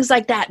and things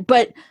like that,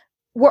 but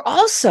we're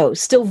also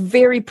still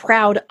very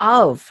proud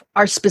of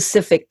our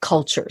specific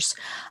cultures.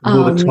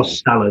 Or the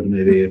tossed salad,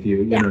 maybe, if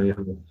you know, you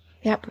have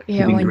Yep.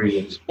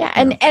 ingredients.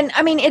 And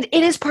I mean, it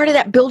is part of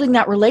that building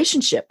that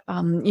relationship.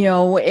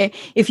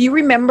 If you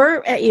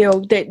remember,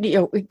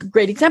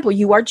 great example,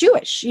 you are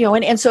Jewish,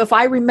 and so if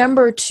I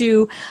remember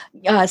to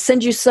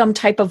send you some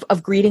type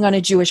of greeting on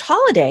a Jewish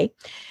holiday,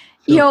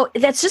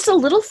 that's just a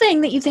little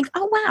thing that you think,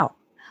 oh, wow.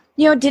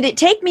 Did it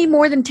take me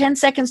more than 10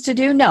 seconds to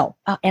do? No.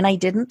 And I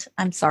didn't.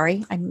 I'm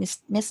sorry. I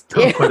missed.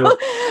 We have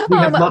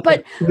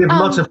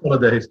lots of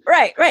holidays.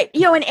 Right.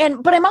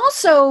 But I'm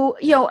also,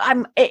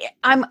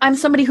 I'm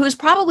somebody who is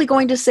probably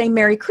going to say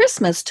Merry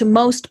Christmas to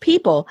most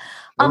people,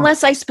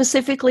 unless I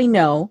specifically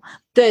know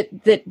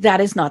that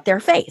is not their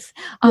faith.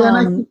 And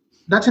I think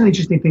that's an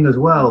interesting thing as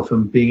well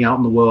from being out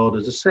in the world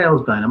as a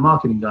sales guy and a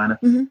marketing guy.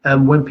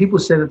 When people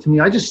say that to me,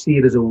 I just see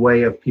it as a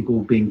way of people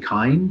being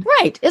kind.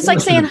 Right. It's like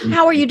saying,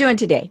 how are you doing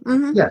today?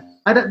 Yeah.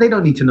 They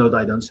don't need to know that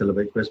I don't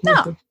celebrate Christmas.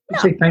 No.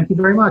 Say thank you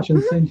very much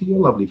and same to your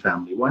lovely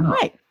family. Why not?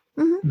 Right.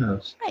 No.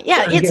 Right.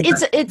 Yeah.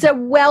 It's a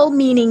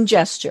well-meaning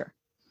gesture.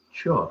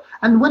 Sure.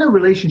 And when a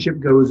relationship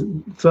goes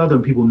further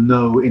and people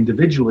know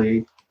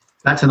individually,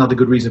 that's another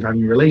good reason for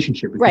having a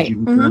relationship, because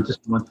you can turn to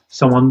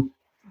someone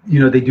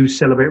they do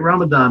celebrate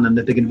Ramadan and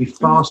that they're going to be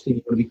fasting.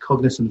 You're going to be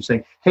cognizant of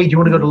saying, hey, do you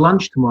want to go to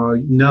lunch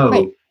tomorrow?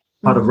 No.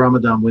 Part of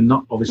Ramadan, we're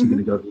not obviously going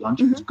to go to lunch.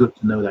 It's good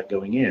to know that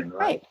going in,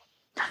 right?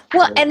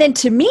 Well, and then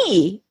to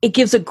me, it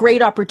gives a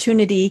great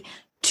opportunity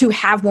to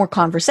have more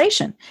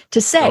conversation, to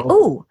say,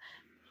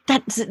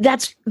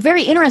 that's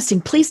very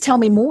interesting. Please tell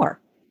me more.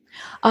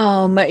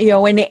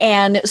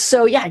 And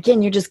so,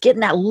 again, you're just getting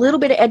that little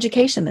bit of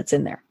education that's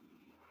in there.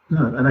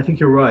 No, and I think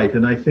you're right.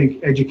 And I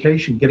think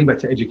education, getting back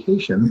to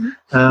education,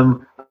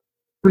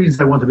 the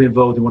reason I want to be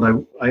involved in what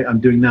I'm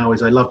doing now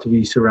is I love to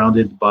be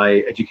surrounded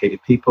by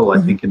educated people.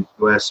 I think in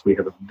the US we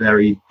have a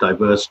very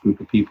diverse group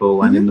of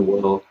people and in the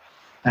world.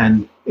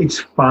 And it's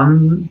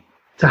fun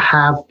to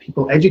have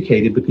people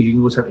educated because you can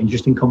always have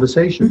interesting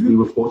conversations. We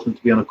were fortunate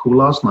to be on a call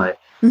last night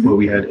where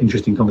we had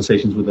interesting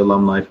conversations with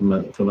alumni from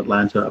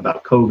Atlanta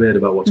about COVID,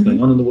 about what's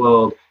going on in the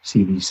world,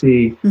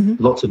 CVC,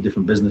 lots of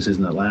different businesses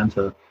in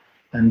Atlanta.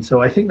 And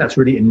so I think that's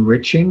really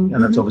enriching.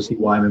 And that's obviously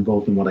why I'm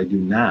involved in what I do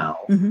now.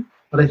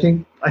 But I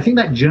think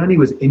that journey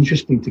was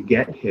interesting to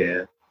get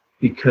here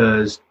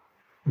because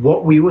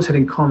what we always had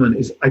in common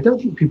is I don't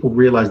think people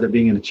realize that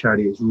being in a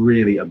charity is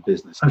really a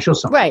business. I'm sure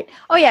some. Right.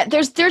 Oh yeah.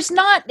 There's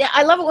not,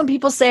 I love it when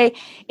people say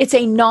it's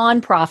a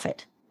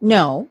nonprofit.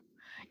 No,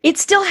 it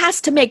still has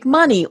to make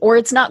money or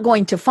it's not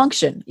going to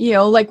function.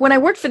 Like when I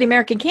worked for the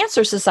American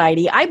Cancer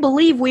Society, I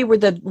believe we were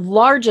the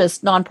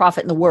largest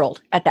nonprofit in the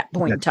world at that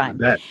point in time.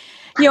 But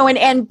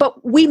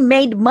we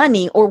made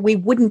money or we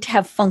wouldn't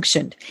have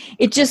functioned.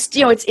 It just,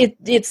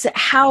 it's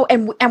how,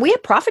 and we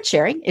have profit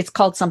sharing. It's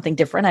called something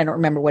different. I don't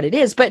remember what it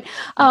is, but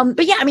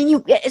yeah, I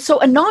mean, so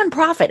a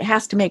nonprofit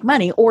has to make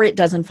money or it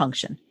doesn't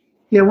function.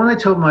 Yeah. When I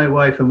told my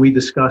wife and we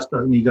discussed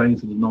me going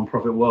into the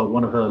nonprofit world,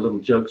 one of her little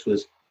jokes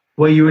was,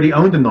 well, you already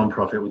owned a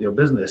nonprofit with your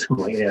business. I'm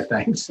like, yeah,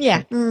 thanks.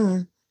 Yeah.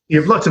 You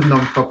have lots of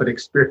nonprofit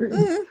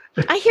experience.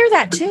 I hear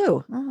that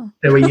too. Oh.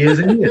 There were years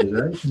and years,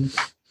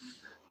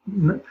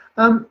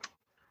 right?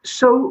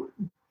 So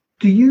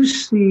do you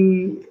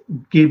see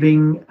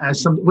giving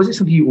as was it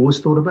something you always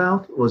thought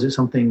about, or was it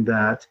something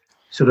that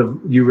sort of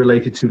you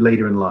related to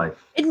later in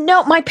life?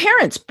 No, my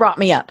parents brought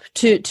me up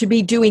to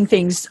be doing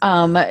things.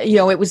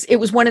 It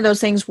was one of those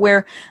things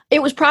where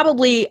it was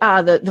probably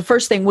the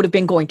first thing would have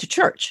been going to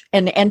church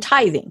and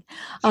tithing.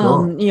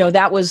 Sure.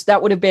 That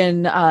would have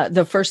been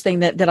the first thing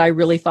that I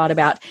really thought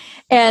about.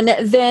 And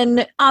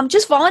then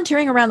just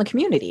volunteering around the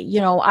community.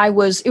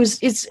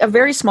 It's a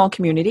very small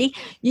community.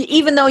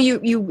 Even though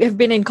you have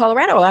been in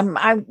Colorado,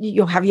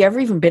 have you ever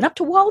even been up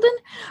to Walden?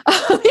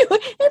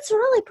 It's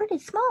really pretty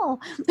small.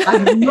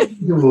 I've not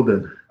been to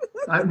Walden.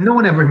 No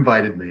one ever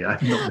invited me. I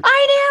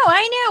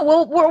know.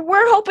 Well,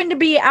 we're hoping to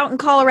be out in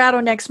Colorado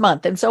next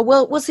month, and so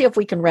we'll see if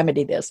we can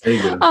remedy this. There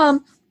you go.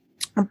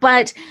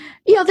 But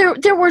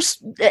there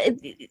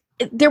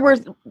were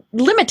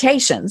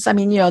limitations. I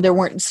mean,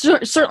 there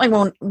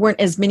certainly weren't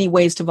as many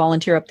ways to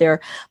volunteer up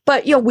there.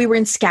 But we were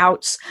in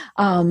Scouts.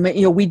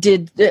 We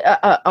did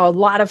a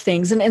lot of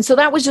things, and so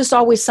that was just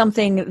always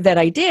something that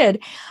I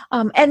did.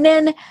 And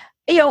then.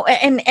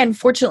 And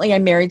fortunately I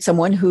married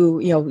someone who,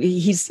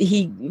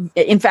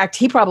 in fact,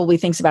 he probably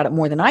thinks about it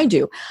more than I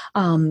do.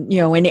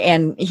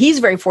 And he's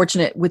very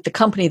fortunate with the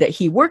company that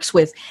he works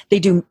with. They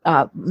do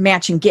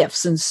matching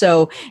gifts. And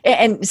so,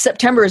 and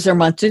September is their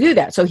month to do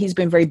that. So he's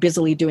been very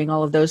busily doing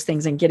all of those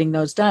things and getting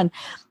those done.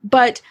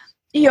 But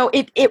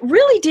it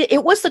really did.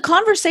 It was the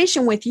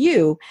conversation with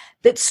you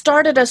that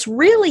started us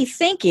really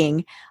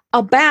thinking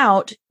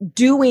about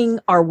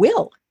doing our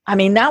will. I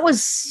mean, that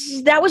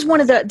was one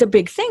of the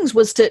big things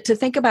was to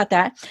think about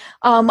that.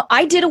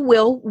 I did a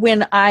will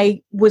when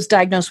I was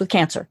diagnosed with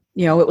cancer.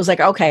 It was like,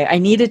 okay, I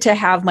needed to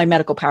have my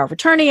medical power of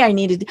attorney. I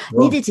needed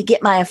to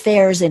get my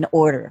affairs in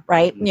order,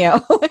 right?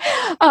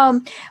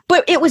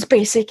 But it was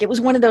basic. It was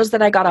one of those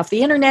that I got off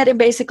the internet, and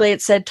basically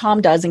it said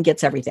Tom does and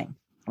gets everything.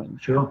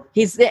 Sure.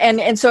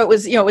 And so it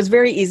was, it was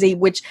very easy,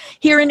 which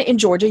here in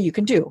Georgia you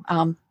can do.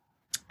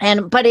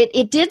 But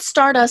it did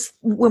start us,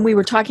 when we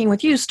were talking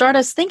with you, start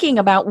us thinking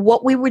about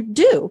what we would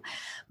do,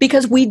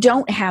 because we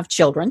don't have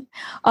children.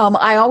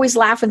 I always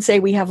laugh and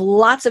say we have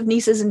lots of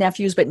nieces and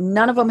nephews, but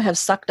none of them have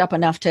sucked up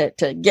enough to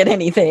get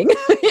anything.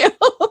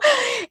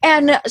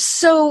 And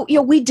so,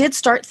 we did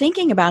start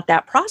thinking about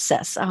that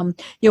process.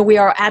 We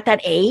are at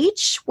that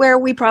age where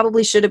we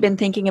probably should have been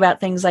thinking about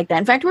things like that.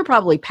 In fact, we're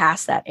probably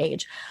past that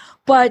age.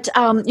 But,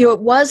 it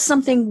was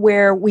something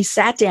where we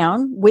sat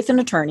down with an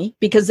attorney,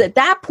 because at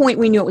that point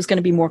we knew it was going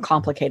to be more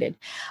complicated,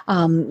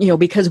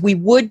 because we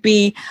would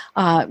be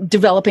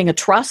developing a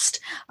trust,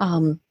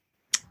 and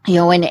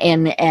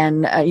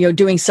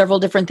doing several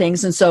different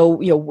things. And so,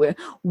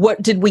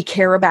 what did we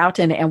care about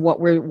and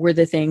what were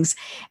the things?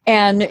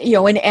 And,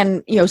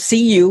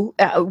 CU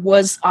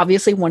was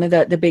obviously one of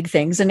the big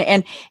things.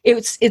 And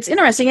it's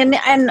interesting.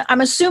 And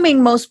I'm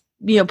assuming most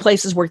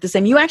places work the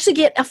same. You actually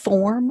get a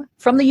form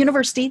from the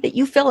university that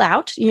you fill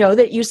out,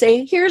 that you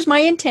say, here's my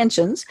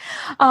intentions.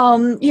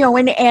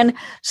 And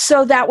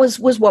so that was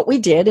what we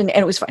did. And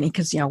it was funny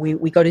because,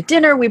 we go to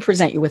dinner, we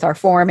present you with our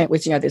form. It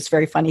was, this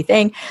very funny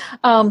thing.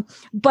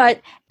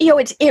 But,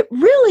 it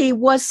really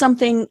was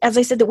something, as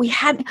I said, that we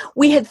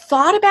had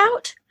thought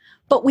about,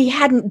 but we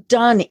hadn't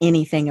done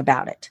anything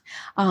about it.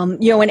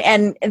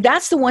 And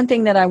that's the one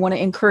thing that I want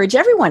to encourage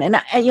everyone, and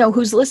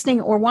who's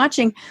listening or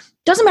watching.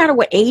 Doesn't matter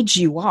what age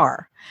you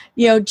are,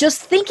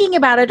 just thinking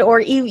about it,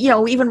 or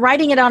even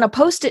writing it on a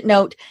Post-it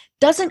note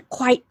doesn't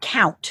quite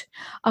count.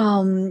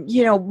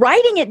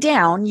 Writing it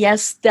down,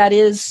 yes, that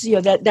is,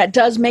 that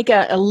does make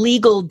a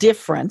legal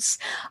difference,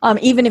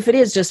 even if it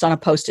is just on a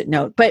Post-it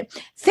note. But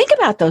think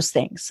about those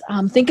things.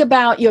 Think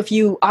about, if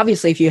you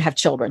have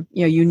children,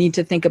 you need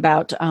to think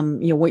about,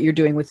 what you're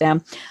doing with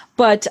them.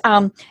 But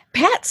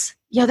pets.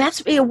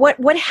 That's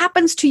what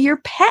happens to your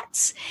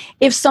pets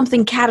if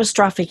something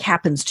catastrophic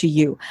happens to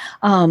you,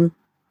 and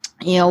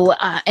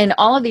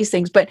all of these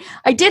things. But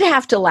I did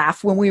have to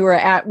laugh when we were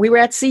at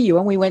CU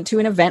and we went to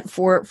an event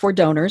for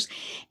donors.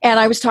 And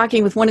I was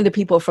talking with one of the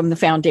people from the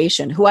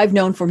foundation who I've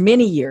known for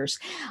many years.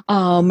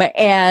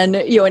 And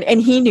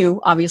he knew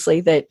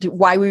obviously that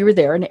why we were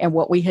there and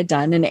what we had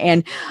done.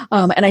 And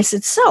I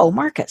said, so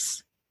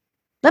Marcus,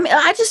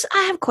 I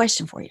have a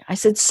question for you. I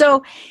said,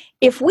 so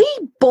if we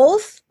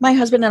both, my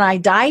husband and I,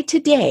 die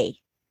today,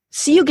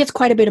 CU gets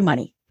quite a bit of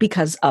money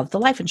because of the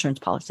life insurance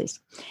policies.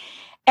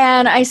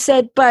 And I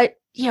said, but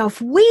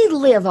if we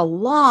live a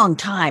long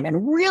time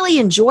and really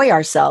enjoy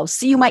ourselves,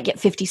 CU might get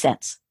 50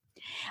 cents.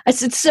 I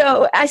said,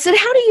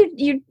 how do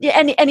you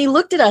and he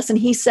looked at us and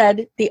he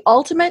said, the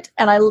ultimate,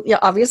 and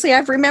obviously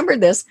I've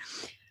remembered this,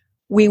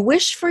 we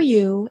wish for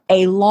you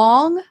a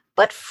long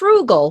but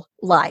frugal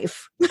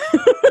life. And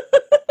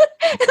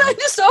I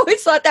just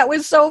always thought that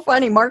was so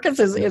funny. Marcus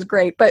is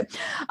great, but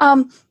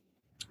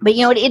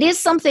it is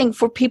something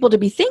for people to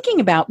be thinking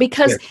about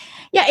because,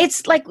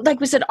 it's like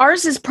we said,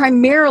 ours is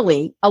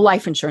primarily a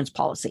life insurance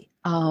policy.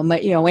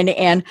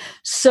 And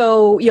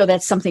so,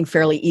 that's something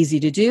fairly easy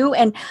to do.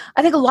 And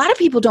I think a lot of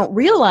people don't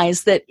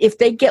realize that if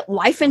they get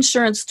life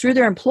insurance through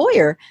their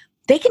employer,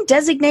 they can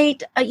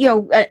designate, a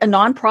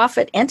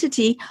nonprofit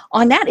entity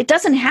on that. It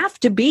doesn't have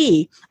to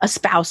be a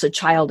spouse, a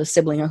child, a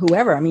sibling, or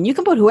whoever. I mean, you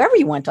can put whoever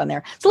you want on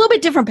there. It's a little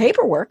bit different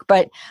paperwork,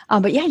 but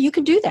yeah, you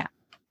can do that.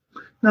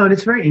 No, and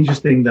it's very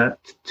interesting that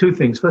two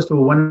things. First of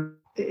all, one,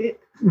 it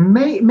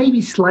may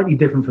be slightly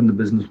different from the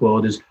business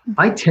world is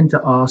I tend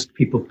to ask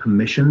people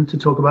permission to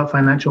talk about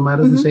financial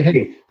matters and say,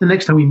 hey, the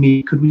next time we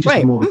meet, could we just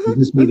have more of a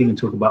business meeting and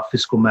talk about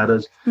fiscal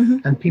matters?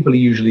 And people are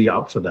usually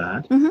up for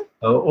that.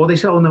 Or they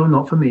say, oh, no,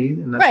 not for me.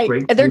 And that's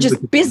great. And they're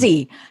just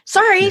busy.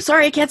 Sorry,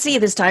 I can't see you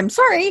this time.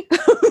 Sorry.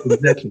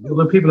 Exactly.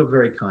 Although people are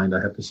very kind,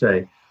 I have to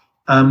say.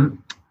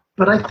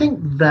 But I think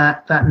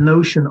that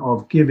notion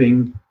of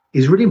giving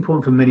is really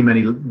important for many,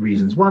 many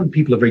reasons. One,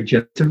 people are very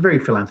generous. It's a very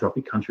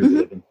philanthropic country we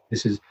live in.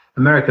 This is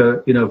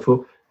America,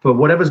 for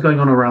whatever's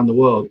going on around the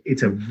world,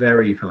 it's a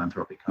very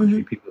philanthropic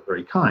country. People are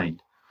very kind.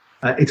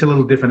 It's a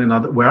little different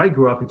in where I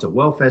grew up, it's a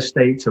welfare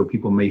state, so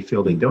people may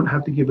feel they don't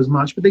have to give as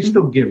much, but they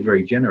still give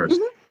very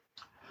generously.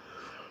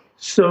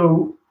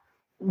 So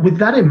with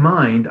that in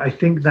mind, I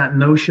think that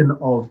notion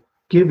of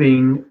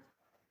giving,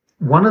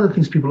 one of the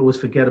things people always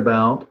forget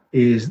about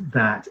is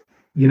that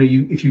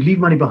if you leave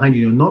money behind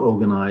you, you're not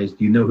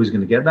organized, you know who's going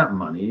to get that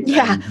money.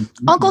 Yeah,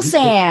 Uncle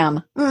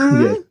Sam.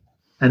 Yeah.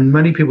 And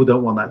many people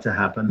don't want that to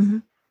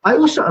happen. I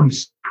also am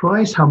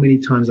surprised how many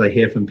times I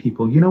hear from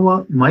people, you know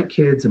what, my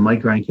kids and my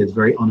grandkids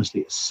very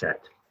honestly are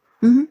set.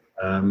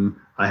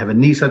 I have a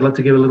niece I'd love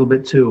to give a little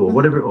bit to, or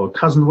whatever, or a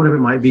cousin, whatever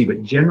it might be.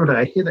 But generally,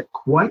 I hear that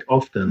quite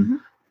often.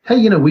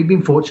 Hey, we've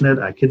been fortunate.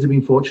 Our kids have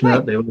been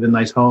fortunate. They live in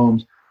nice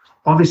homes.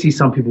 Obviously,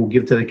 some people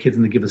give to their kids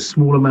and they give a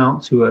small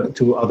amount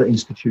to other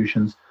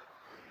institutions.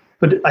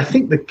 But I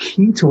think the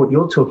key to what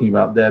you're talking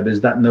about, Deb, is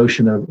that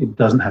notion of it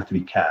doesn't have to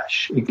be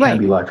cash. It can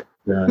be life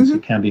insurance.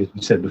 It can be, as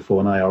we said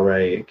before, an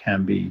IRA. It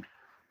can be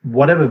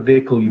whatever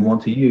vehicle you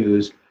want to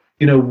use.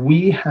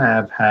 We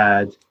have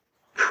had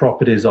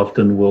properties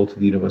often willed to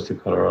the University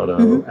of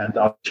Colorado and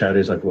other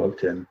charities I've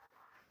worked in.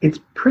 It's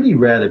pretty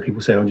rare that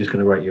people say, I'm just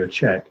going to write you a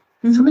check.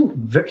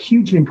 Something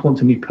hugely important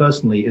to me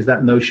personally is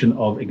that notion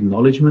of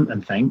acknowledgement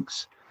and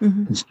thanks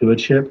and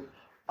stewardship.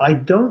 I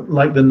don't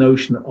like the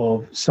notion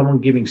of someone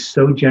giving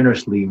so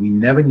generously, we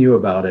never knew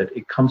about it.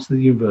 It comes to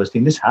the university,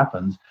 and this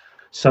happens.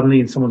 Suddenly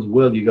in someone's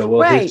will, you go,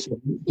 well, here's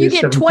you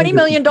get $20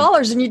 million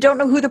and you don't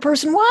know who the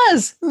person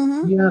was.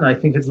 Yeah, and I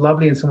think it's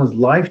lovely in someone's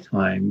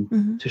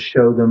lifetime to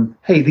show them,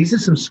 hey, these are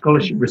some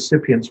scholarship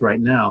recipients right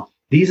now.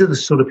 These are the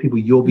sort of people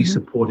you'll be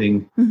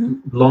supporting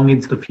long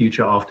into the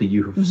future after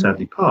you have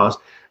sadly passed.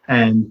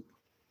 And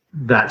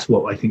that's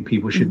what I think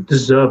people should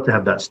deserve, to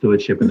have that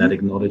stewardship and that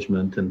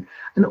acknowledgement. And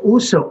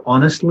also,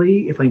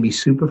 honestly, if I can be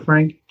super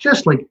frank,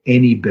 just like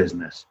any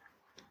business,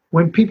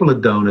 when people are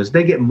donors,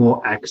 they get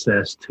more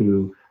access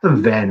to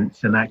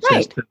events and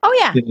access to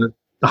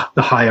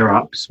the higher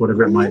ups,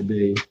 whatever it might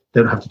be.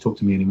 They don't have to talk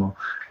to me anymore.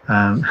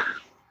 But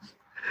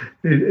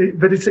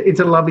it's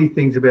a lovely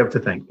thing to be able to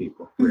thank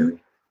people, really.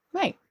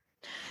 Right.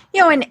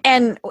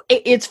 And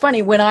it's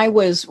funny, when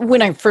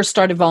I first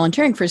started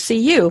volunteering for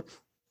CU,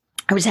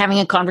 I was having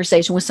a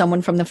conversation with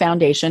someone from the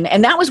foundation,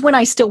 and that was when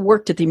I still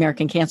worked at the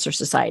American Cancer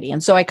Society.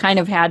 And so I kind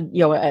of had,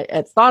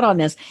 a thought on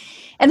this.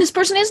 And this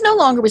person is no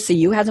longer with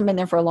CU, hasn't been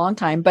there for a long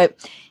time,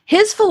 but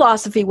his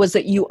philosophy was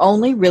that you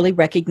only really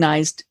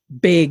recognized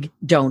big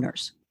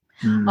donors.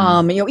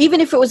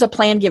 Even if it was a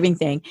planned giving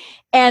thing.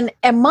 And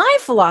my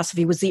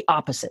philosophy was the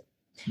opposite.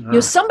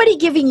 Somebody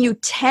giving you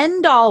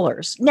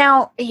 $10.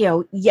 Now,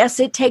 yes,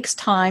 it takes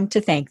time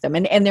to thank them.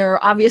 And there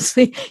are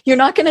obviously, you're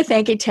not going to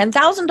thank a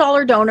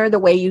 $10,000 donor the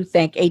way you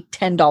thank a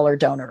 $10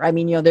 donor. I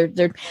mean,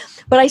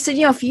 but I said,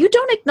 if you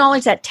don't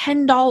acknowledge that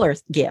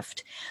 $10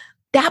 gift,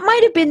 that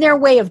might have been their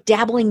way of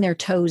dabbling their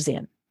toes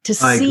in to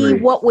see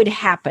what would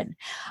happen.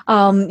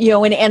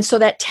 And so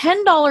that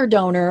 $10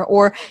 donor,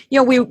 or,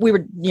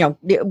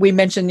 we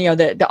mentioned,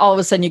 that all of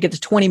a sudden you get this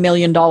 $20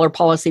 million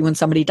policy when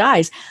somebody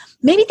dies.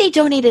 Maybe they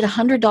donated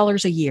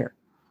 $100 a year.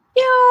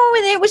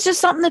 And it was just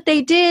something that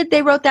they did.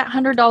 They wrote that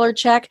 $100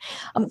 check.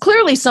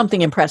 Clearly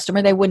something impressed them,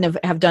 or they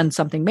wouldn't have done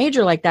something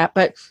major like that.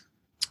 But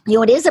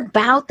it is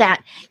about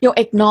that,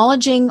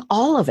 acknowledging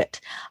all of it.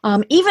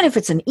 Even if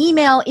it's an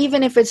email,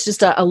 even if it's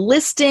just a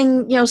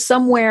listing,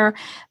 somewhere,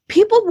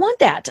 people want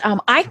that.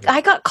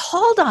 I got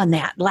called on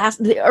that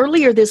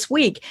earlier this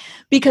week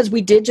because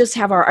we did just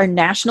have our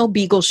National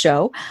Beagle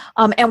Show,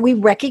 and we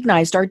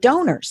recognized our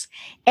donors,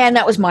 and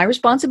that was my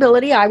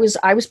responsibility. I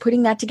was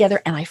putting that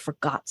together, and I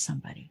forgot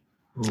somebody,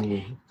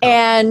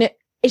 and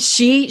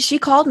she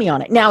called me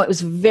on it. Now, it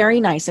was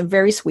very nice and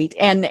very sweet.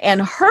 And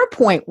her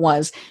point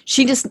was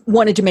she just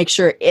wanted to make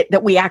sure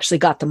that we actually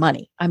got the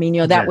money. I mean,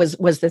 that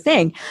was the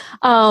thing.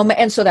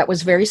 And so that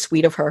was very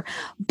sweet of her.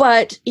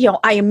 But,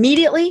 I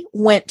immediately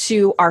went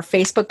to our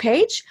Facebook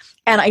page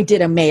and I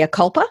did a mea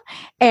culpa,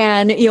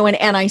 and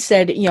I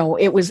said,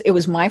 it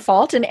was my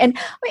fault, and I mean,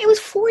 it was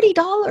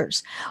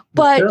 $40,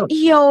 but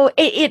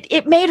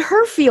it made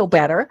her feel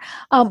better.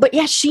 But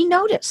yeah, she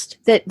noticed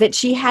that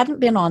she hadn't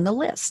been on the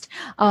list,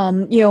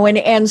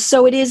 and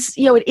so it is,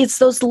 it's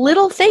those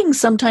little things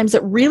sometimes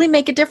that really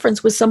make a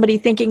difference with somebody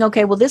thinking,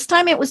 okay, well, this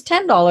time it was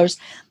 $10,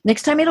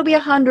 next time it'll be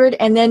 $100,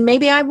 and then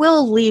maybe I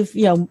will leave,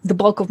 the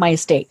bulk of my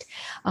estate.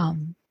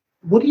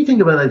 What do you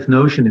think about this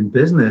notion in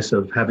business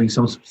of having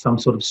some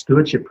sort of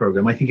stewardship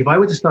program? I think if I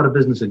were to start a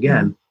business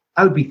again,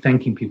 I would be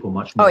thanking people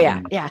much more. Oh,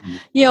 yeah.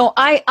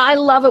 I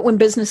love it when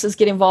businesses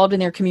get involved in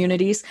their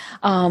communities,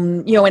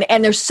 and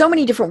there's so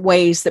many different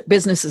ways that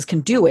businesses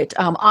can do it.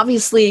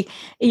 Obviously,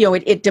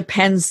 it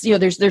depends,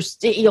 there's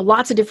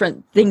lots of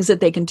different things that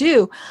they can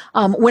do.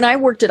 When I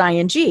worked at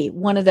ING,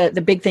 one of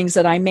the big things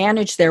that I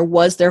managed there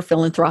was their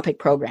philanthropic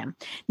program.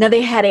 Now,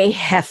 they had a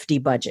hefty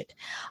budget,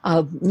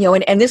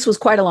 and this was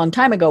quite a long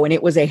time ago, and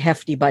it was a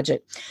hefty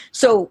budget.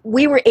 So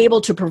we were able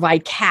to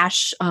provide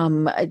cash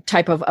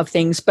type of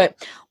things,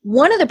 but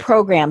one of the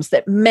programs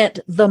that meant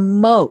the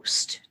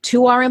most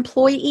to our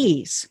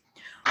employees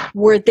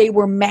they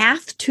were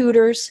math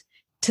tutors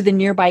to the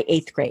nearby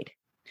 8th grade.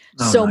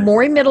 So nice.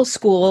 Maury Middle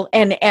School.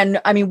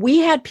 And I mean, we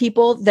had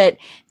people that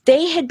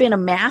they had been a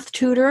math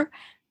tutor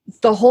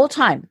the whole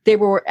time they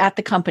were at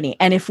the company.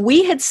 And if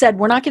we had said,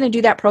 we're not going to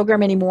do that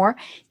program anymore,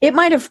 it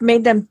might have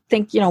made them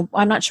think,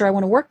 I'm not sure I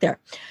want to work there.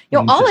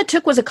 All it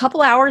took was a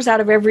couple hours out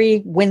of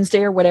every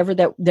Wednesday or whatever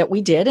that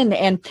we did.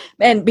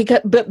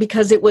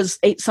 Because it was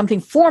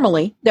something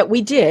formally that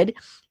we did,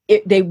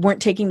 they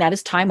weren't taking that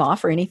as time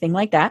off or anything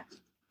like that.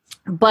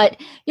 But,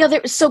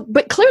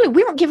 but clearly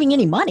we weren't giving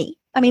any money.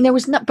 I mean, there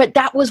was not, but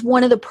that was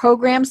one of the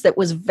programs that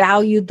was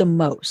valued the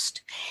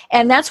most.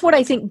 And that's what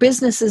I think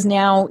businesses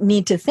now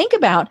need to think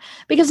about,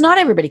 because not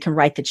everybody can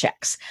write the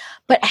checks.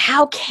 But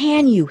how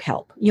can you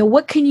help?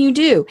 What can you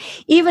do?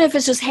 Even if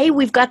it's just, hey,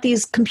 we've got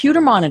these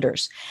computer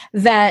monitors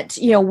that,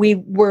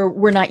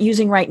 we're not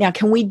using right now.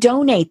 Can we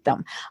donate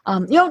them?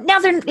 Now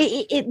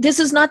this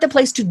is not the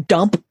place to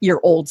dump your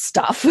old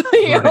stuff.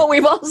 Right.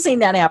 We've all seen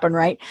that happen,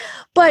 right?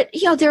 But,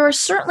 there are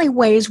certainly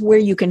ways where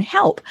you can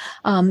help.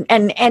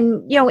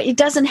 It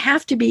doesn't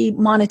have to be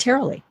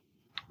monetarily.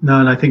 No,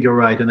 and I think you're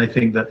right. And I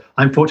think that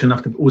I'm fortunate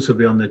enough to also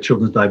be on the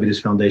Children's Diabetes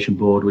Foundation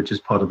board, which is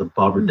part of the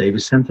Barbara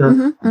Davis Center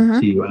on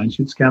CU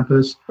Anschutz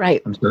campus.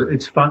 Right. And so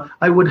it's fun.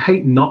 I would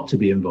hate not to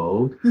be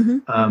involved.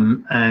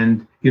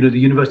 And, the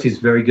university is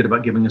very good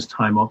about giving us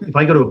time off. If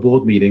I go to a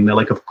board meeting, they're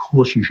like, of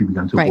course you should be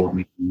going to a board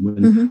meeting.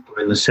 When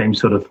we're in the same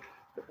sort of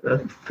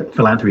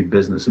philanthropy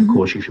business, of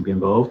course you should be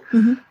involved.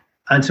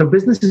 And so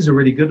businesses are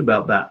really good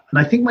about that. And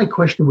I think my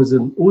question was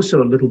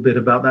also a little bit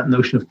about that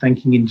notion of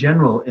thanking in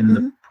general in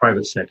the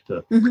private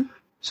sector.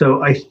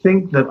 So I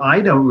think that I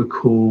don't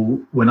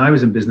recall when I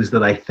was in business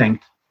that I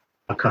thanked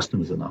our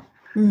customers enough.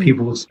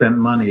 People spent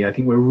money. I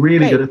think we're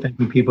really good at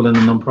thanking people in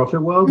the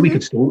nonprofit world. We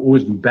could still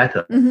always do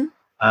better.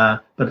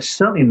 But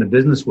certainly in the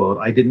business world,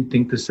 I didn't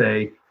think to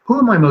say, who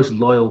are my most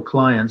loyal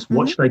clients?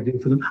 What should I do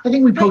for them? I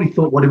think we probably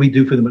thought, what do we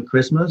do for them at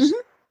Christmas?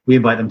 We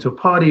invite them to a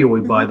party, or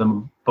we buy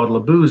them a bottle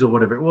of booze, or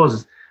whatever it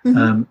was.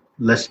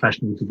 Less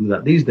fashionable to do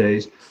that these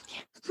days.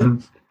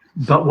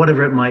 But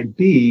whatever it might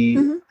be,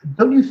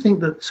 don't you think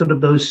that sort of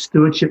those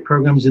stewardship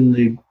programs in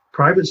the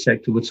private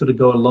sector would sort of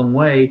go a long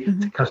way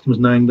to customers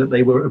knowing that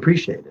they were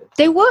appreciated?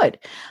 They would.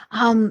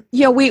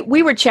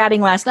 We were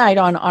chatting last night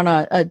on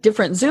a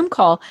different Zoom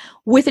call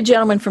with a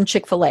gentleman from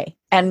Chick-fil-A.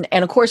 And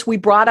of course, we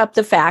brought up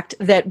the fact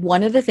that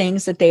one of the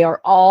things that they are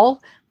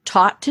all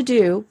taught to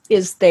do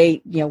is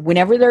they,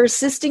 whenever they're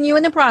assisting you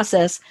in the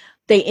process,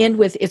 they end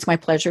with, "It's my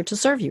pleasure to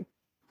serve you."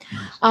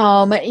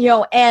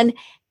 And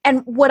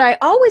what I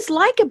always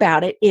like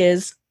about it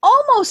is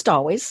almost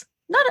always,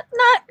 not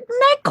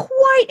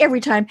quite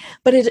every time,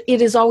 but it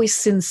is always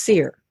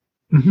sincere.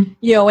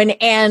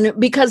 And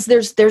because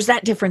there's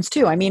that difference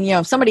too. I mean,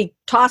 if somebody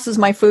tosses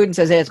my food and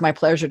says, "Hey, it's my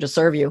pleasure to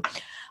serve you,"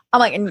 I'm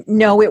like,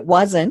 no, it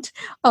wasn't.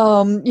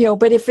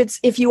 But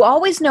if you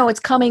always know it's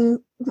coming,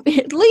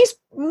 at least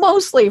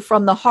mostly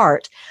from the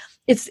heart,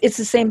 it's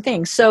the same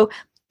thing. So,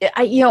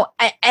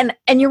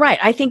 and you're right.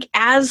 I think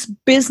as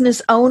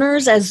business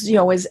owners,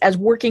 as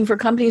working for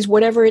companies,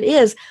 whatever it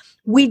is,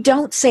 we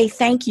don't say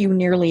thank you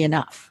nearly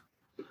enough.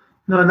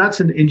 No, and that's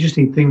an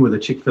interesting thing with the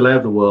Chick-fil-A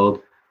of the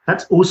world.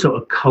 That's also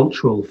a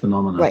cultural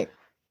phenomenon. Right.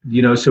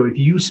 So if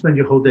you spend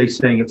your whole day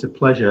saying it's a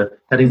pleasure,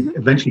 that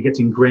eventually gets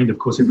ingrained. Of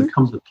course, it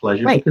becomes a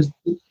pleasure because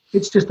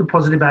it's just a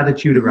positive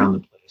attitude around the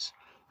place.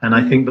 And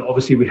I think that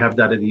obviously we have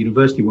that at the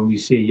university when we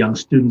see a young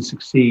student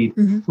succeed.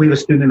 We have a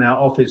student in our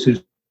office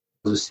who's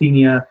a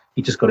senior.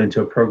 He just got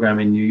into a program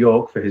in New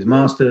York for his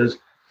master's.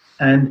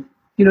 And,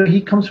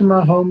 he comes from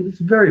a home that's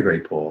very, very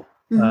poor.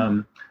 We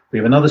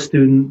have another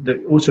student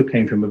that also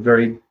came from a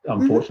very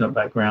unfortunate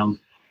background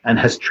and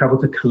has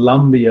traveled to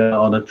Colombia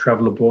on a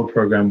travel abroad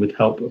program with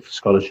help of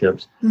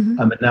scholarships.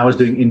 And now is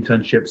doing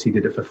internships. He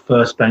did it for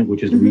First Bank,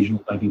 which is a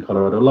regional bank in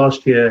Colorado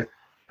last year.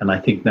 And I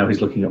think now he's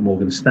looking at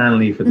Morgan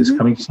Stanley for this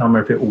coming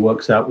summer, if it all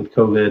works out with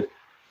COVID.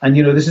 And,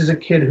 this is a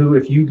kid who,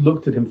 if you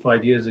looked at him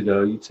 5 years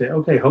ago, you'd say,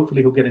 okay,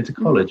 hopefully he'll get into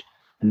college.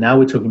 And now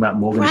we're talking about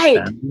Morgan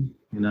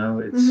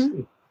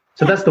Stanley.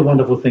 So that's the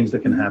wonderful things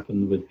that can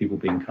happen with people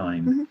being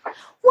kind.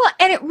 Well,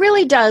 and it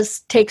really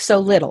does take so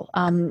little.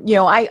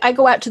 I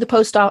go out to the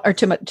post office or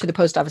to the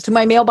post office, to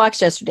my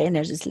mailbox yesterday, and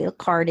there's this little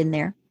card in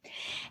there.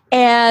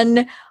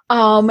 And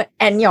I'm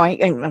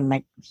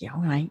like,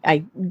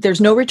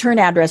 there's no return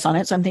address on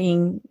it. So I'm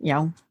thinking,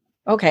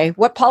 okay,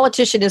 what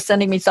politician is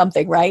sending me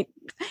something, right?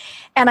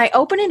 And I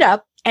open it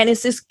up, and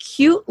it's this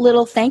cute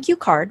little thank you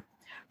card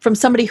from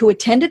somebody who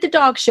attended the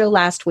dog show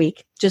last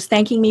week, just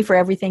thanking me for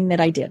everything that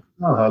I did.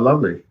 Oh, how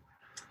lovely.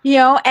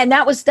 And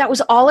that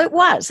was all it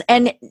was.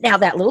 And now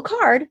that little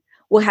card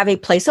will have a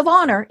place of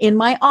honor in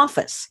my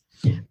office,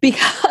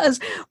 because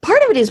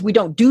part of it is we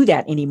don't do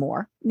that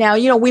anymore. Now,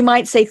 we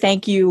might say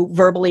thank you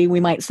verbally. We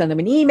might send them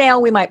an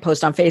email. We might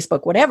post on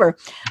Facebook, whatever.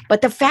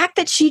 But the fact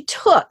that she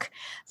took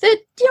the,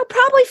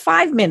 probably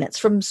 5 minutes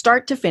from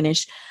start to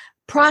finish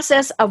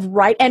process of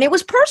and it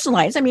was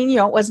personalized. I mean,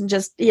 it wasn't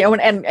just,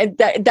 and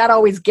that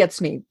always gets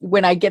me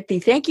when I get the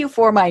thank you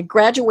for my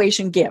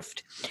graduation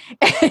gift.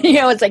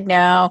 It's like,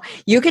 no,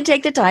 you can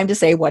take the time to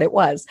say what it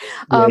was.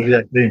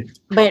 Exactly.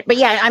 But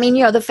yeah, I mean,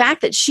 the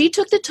fact that she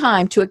took the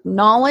time to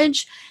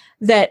acknowledge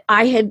that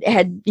I had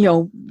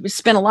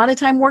spent a lot of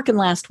time working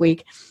last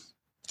week,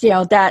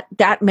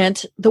 that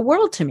meant the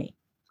world to me.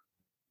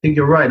 I think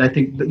you're right. And I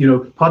think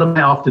that, part of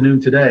my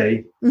afternoon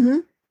today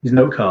is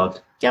note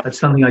cards. Yep. That's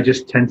something I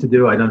just tend to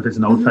do. I don't know if it's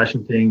an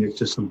old-fashioned thing. It's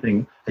just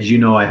something, as you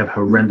know, I have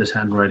horrendous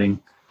handwriting.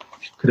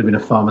 Could have been a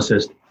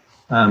pharmacist,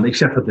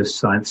 except for the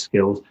science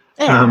skills.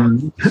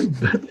 Minor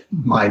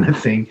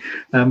thing.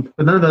 But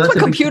no, that's what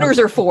computers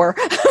are for.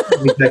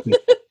 Exactly.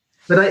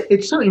 But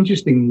it's so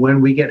interesting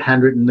when we get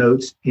handwritten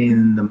notes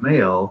in the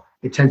mail.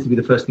 It tends to be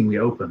the first thing we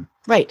open.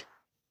 Right.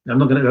 I'm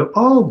not going to go,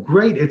 oh,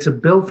 great, it's a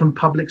bill from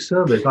public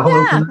service. I'll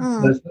open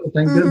it. Oh,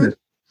 thank goodness.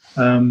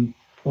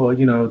 Or,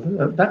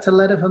 that's a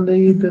letter from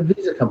the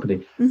visa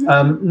company.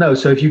 No,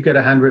 so if you get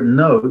a handwritten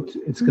note,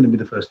 it's going to be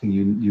the first thing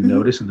you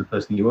notice and the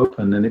first thing you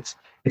open. And it's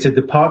a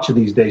departure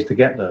these days to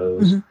get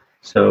those.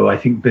 So I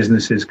think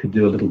businesses could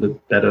do a little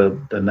bit better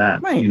than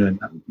that, in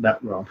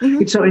that realm.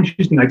 It's so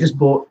interesting. I just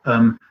bought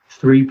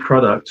 3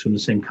 products from the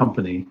same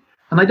company,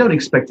 and I don't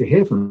expect to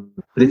hear from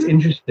them. But it's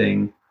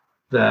interesting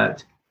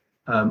that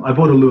I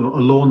bought a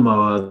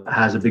lawnmower that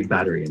has a big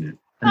battery in it.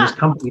 And this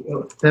company,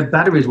 their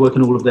batteries work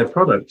in all of their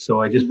products.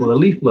 So I just bought a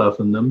leaf blower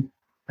from them,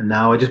 and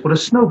now I just bought a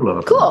snow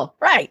blower. Cool,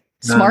 right.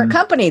 Smart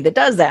company that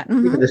does that.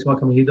 The smart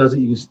company who does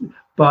it.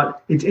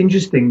 But it's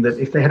interesting that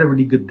if they had a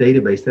really good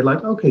database, they're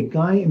like, okay,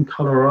 guy in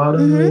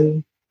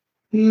Colorado,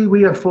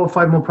 we have 4 or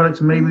 5 more products,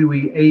 and maybe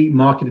we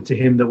marketed to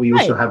him that we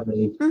also have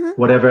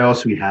whatever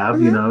else we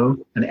have, an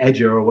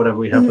edger or whatever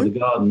we have for the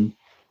garden.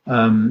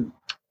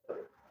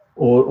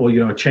 Or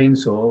a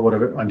chainsaw or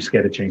whatever. I'm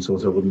scared of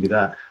chainsaws, so I wouldn't do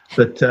that.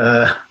 But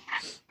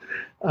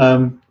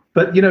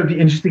it'd be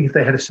interesting if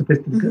they had a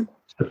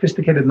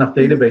sophisticated enough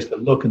database to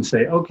look and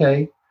say,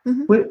 okay,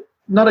 we're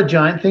not a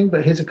giant thing,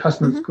 but here's a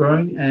customer that's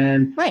growing,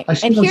 and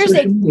and here's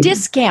a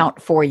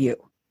discount for you.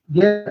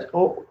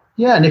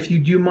 Yeah, and if you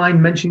do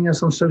mind mentioning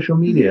us on social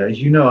media, as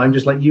you know, I'm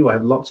just like you. I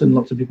have lots and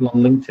lots of people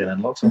on LinkedIn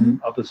and lots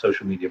on other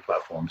social media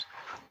platforms.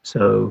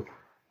 So,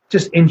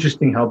 just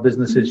interesting how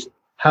businesses,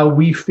 how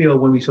we feel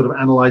when we sort of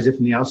analyze it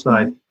from the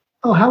outside.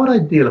 Oh, how would I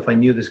deal if I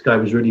knew this guy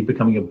was really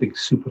becoming a big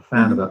super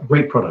fan of that?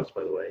 Great products,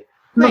 by the way.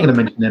 I'm not going to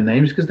mention their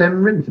names because they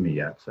haven't written to me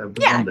yet. So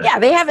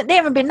they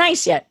haven't been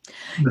nice yet.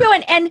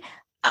 And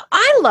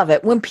I love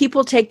it when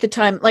people take the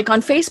time, like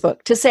on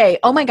Facebook, to say,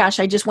 "Oh my gosh,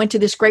 I just went to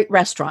this great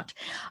restaurant,"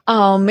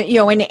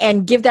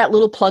 and give that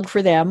little plug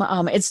for them.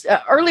 It's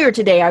earlier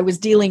today I was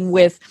dealing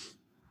with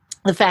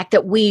the fact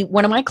that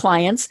one of my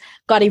clients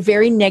got a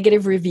very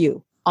negative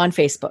review on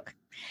Facebook.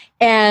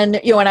 And,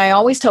 and I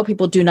always tell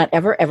people, do not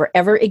ever, ever,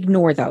 ever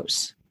ignore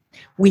those.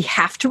 We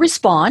have to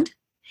respond.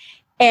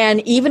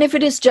 And even if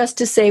it is just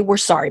to say, we're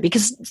sorry,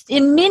 because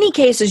in many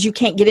cases, you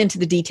can't get into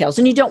the details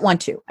and you don't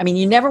want to. I mean,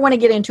 you never want to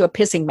get into a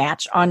pissing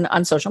match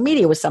on social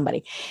media with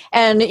somebody.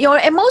 And,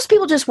 and most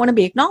people just want to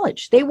be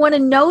acknowledged. They want to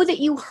know that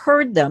you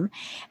heard them.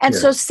 And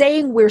so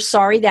saying we're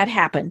sorry that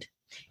happened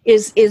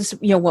is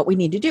what we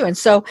need to do. And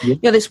so,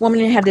 this woman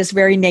had this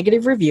very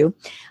negative review.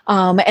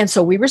 And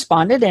so we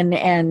responded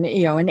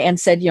and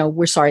said,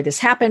 we're sorry this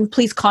happened.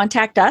 Please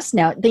contact us.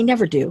 Now, they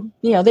never do.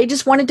 They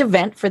just wanted to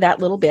vent for that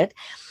little bit.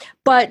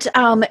 But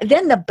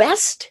then the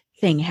best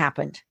thing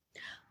happened.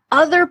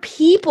 Other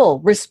people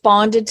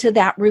responded to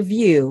that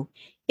review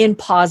in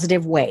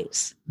positive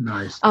ways.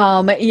 Nice.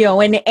 But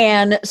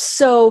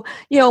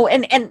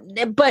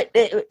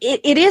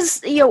it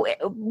is,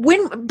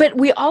 but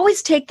we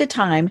always take the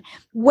time,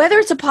 whether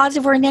it's a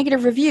positive or a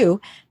negative review,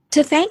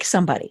 to thank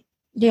somebody.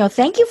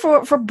 Thank you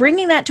for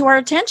bringing that to our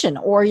attention,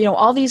 or,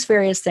 all these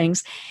various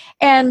things.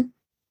 And,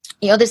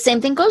 the same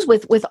thing goes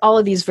with all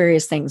of these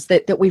various things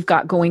that we've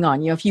got going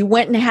on. If you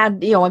went and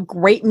had, a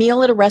great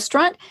meal at a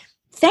restaurant,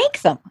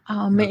 thank them.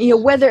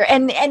 Whether,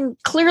 and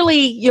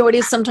clearly, it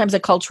is sometimes a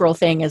cultural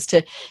thing as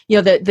to,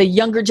 the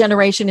younger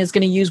generation is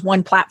going to use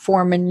one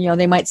platform and,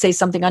 they might say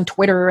something on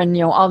Twitter and,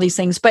 all these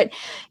things. But,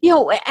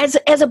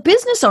 as a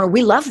business owner,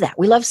 we love that.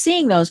 We love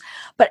seeing those.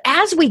 But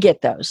as we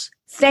get those,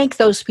 thank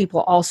those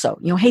people also.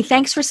 Hey,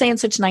 thanks for saying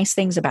such nice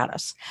things about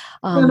us.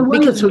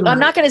 Because I'm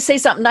not going to say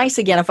something nice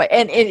again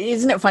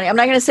isn't it funny? I'm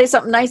not going to say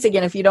something nice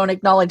again if you don't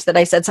acknowledge that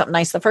I said something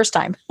nice the first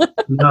time.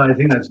 No, I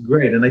think that's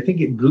great. And I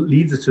think it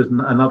leads us to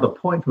another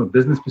point from a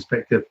business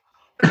perspective,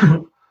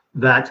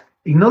 that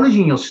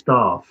acknowledging your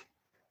staff,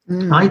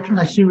 I think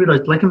I soon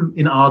realized, like in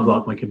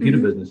Aardvark, my computer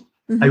business,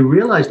 I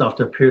realized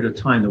after a period of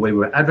time, the way we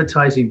were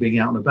advertising, being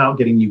out and about,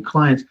 getting new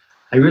clients,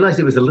 I realized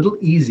it was a little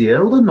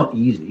easier, although not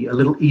easy, a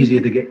little easier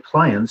to get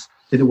clients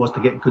than it was to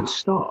get good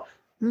staff.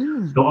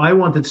 So I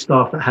wanted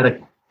staff that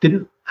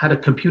had a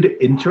computer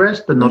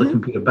interest, but not a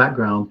computer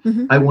background.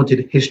 I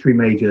wanted history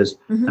majors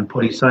and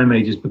poli-sci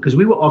majors, because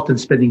we were often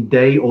spending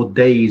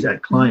days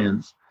at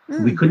clients.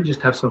 We couldn't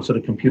just have some sort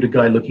of computer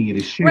guy looking at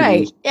his shoes.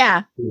 Right,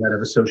 yeah. We had to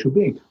have a social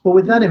being. But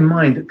with that in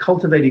mind,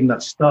 cultivating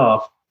that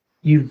staff,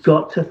 you've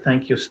got to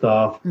thank your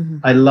staff.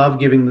 I love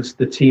giving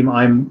the team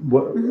I'm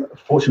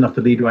fortunate enough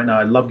to lead right now.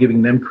 I love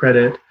giving them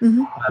credit.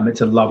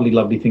 It's a lovely,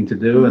 lovely thing to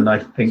do. And I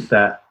think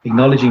that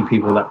acknowledging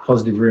people, that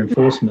positive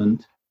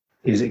reinforcement,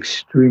 is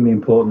extremely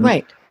important.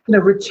 Right.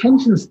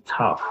 Retention's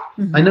tough.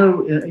 I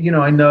know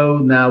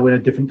now we're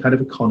in a different kind of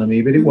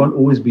economy, but it won't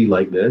always be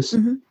like this.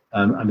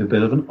 I'm a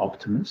bit of an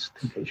optimist,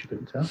 in case you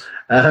couldn't tell.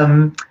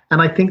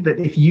 And I think that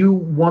if you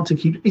want to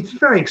it's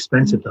very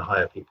expensive to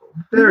hire people.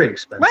 Very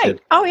expensive. Right.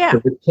 Oh, yeah.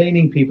 So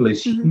retaining people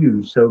is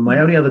huge. So my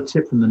only other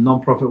tip from the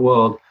nonprofit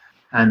world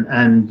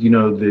and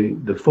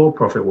the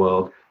for-profit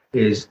world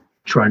is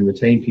try and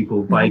retain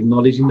people by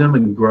acknowledging them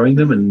and growing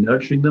them and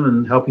nurturing them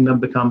and helping them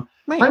become.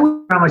 Right. I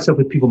would surround myself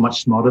with people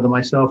much smarter than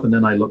myself, and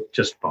then I look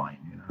just fine.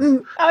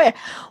 Oh, yeah.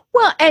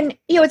 Well, and,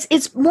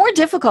 it's more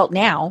difficult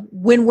now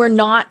when we're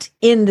not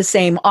in the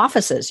same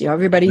offices.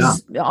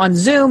 Everybody's on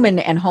Zoom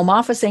and home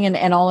officing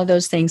and all of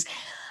those things.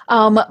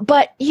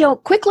 But,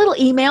 quick little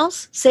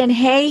emails saying,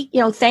 hey,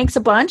 thanks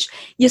a bunch.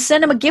 You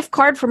send them a gift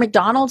card for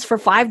McDonald's for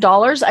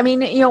 $5. I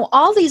mean,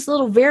 all these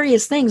little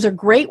various things are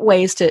great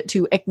ways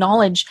to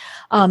acknowledge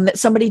that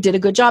somebody did a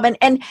good job.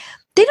 And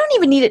they don't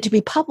even need it to be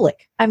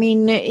public. I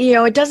mean,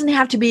 it doesn't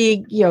have to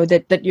be,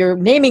 that you're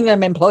naming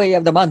them employee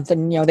of the month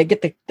and, they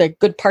get the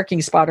good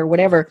parking spot or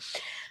whatever.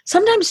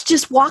 Sometimes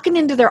just walking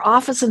into their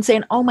office and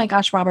saying, oh my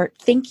gosh, Robert,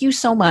 thank you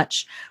so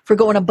much for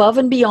going above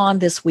and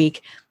beyond this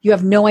week. You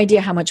have no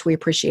idea how much we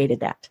appreciated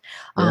that.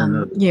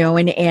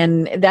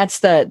 And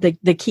that's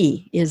the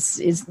key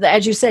is,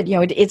 as you said,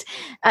 it's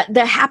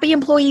the happy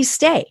employees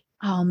stay.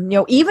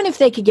 Even if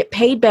they could get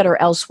paid better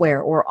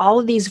elsewhere or all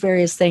of these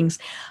various things.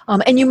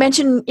 And you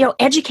mentioned,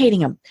 educating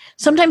them.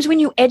 Sometimes when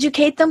you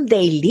educate them,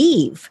 they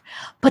leave,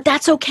 but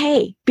that's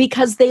okay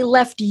because they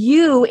left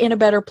you in a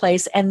better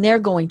place and they're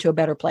going to a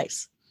better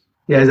place.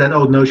 Yeah, is that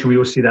old notion, we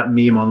always see that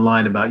meme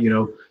online about,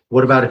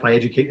 what about if I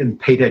educate and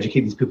pay to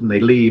educate these people and they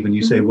leave? And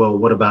you say, well,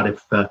 what about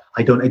if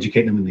I don't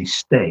educate them and they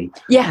stay?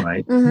 Yeah.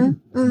 Right? No,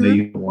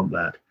 you don't want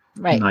that.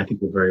 Right. And I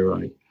think you're very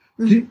right.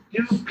 Do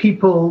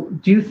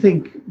you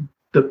think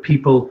that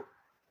people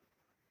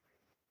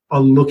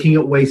are looking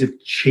at ways of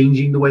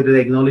changing the way that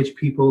they acknowledge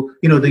people?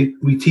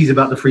 We tease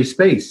about the free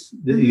space,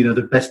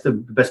 the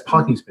best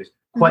parking space.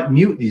 Quite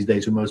mute these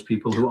days for most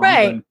people who aren't.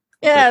 Right.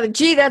 Yeah,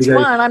 gee, that's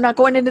fun. I'm not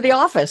going into the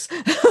office.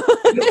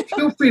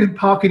 Feel free to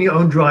park in your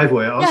own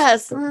driveway.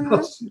 Yes.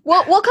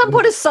 We'll come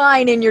put a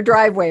sign in your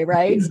driveway,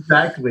 right?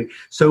 Exactly.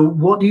 So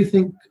what do you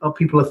think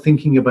people are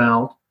thinking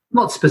about,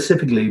 not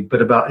specifically,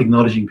 but about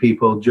acknowledging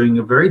people during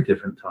a very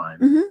different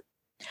time?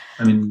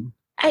 I mean...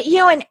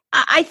 and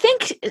I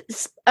think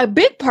a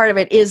big part of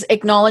it is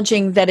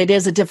acknowledging that it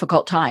is a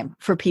difficult time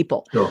for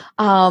people. Sure.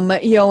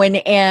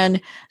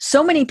 And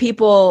so many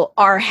people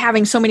are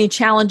having so many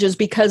challenges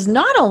because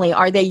not only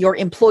are they your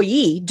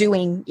employee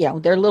doing,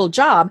 their little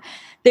job,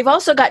 they've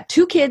also got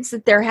 2 kids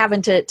that they're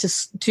having to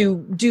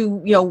do,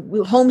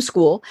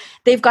 homeschool.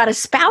 They've got a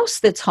spouse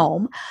that's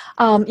home,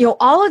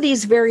 all of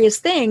these various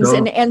things.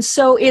 Sure. And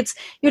so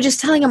you're just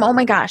telling them, oh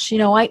my gosh,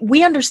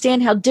 we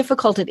understand how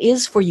difficult it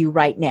is for you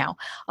right now.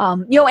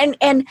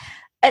 And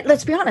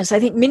let's be honest, I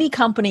think many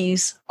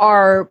companies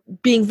are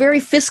being very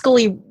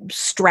fiscally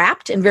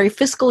strapped and very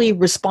fiscally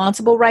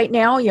responsible right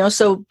now,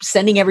 so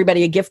sending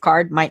everybody a gift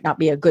card might not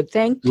be a good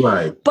thing.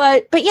 Right.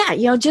 But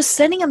yeah, just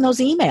sending them those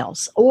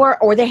emails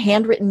or the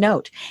handwritten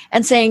note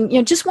and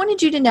saying, just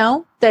wanted you to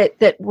know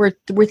that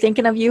we're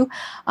thinking of you.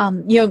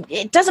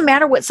 It doesn't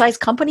matter what size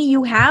company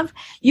you have.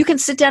 You can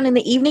sit down in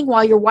the evening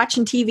while you're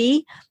watching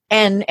TV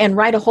and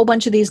write a whole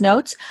bunch of these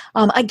notes.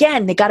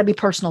 Again, they got to be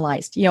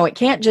personalized. It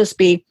can't just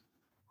be,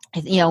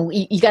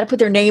 you got to put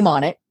their name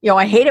on it.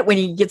 I hate it when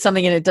you get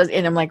something and it does,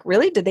 and I'm like,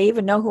 really? Did they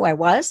even know who I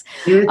was?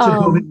 Yeah, to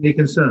whom it may be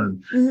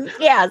concerned.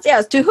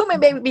 Yes. To whom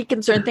it may be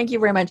concerned. Thank you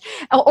very much.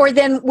 Or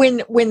then when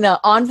the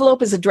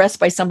envelope is addressed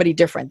by somebody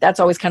different, that's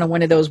always kind of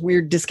one of those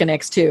weird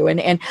disconnects too.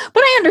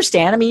 But I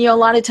understand. I mean, a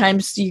lot of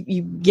times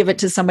you give it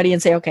to somebody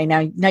and say, okay, now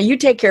you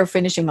take care of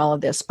finishing all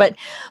of this. But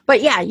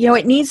yeah,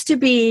 it needs to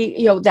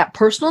be, that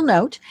personal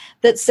note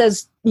that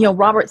says,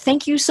 Robert,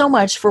 thank you so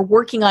much for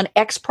working on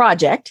X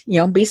project,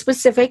 be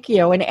specific,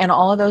 and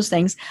all of those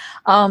things.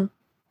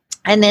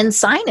 And then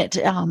sign it,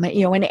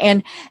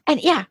 and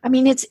yeah, I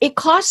mean, it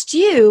costs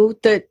you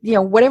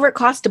whatever it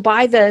costs to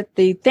buy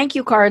the thank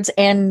you cards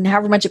and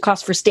however much it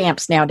costs for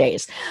stamps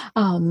nowadays,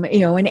 and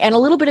a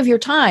little bit of your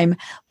time,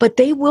 but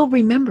they will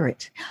remember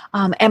it.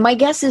 And my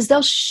guess is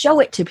they'll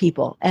show it to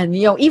people. And,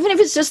 even if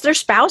it's just their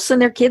spouse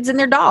and their kids and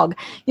their dog,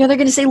 they're going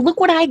to say, look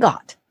what I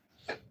got.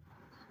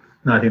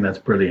 No, I think that's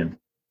brilliant.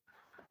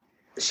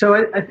 So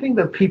I think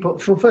that people,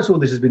 first of all,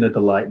 this has been a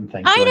delight, and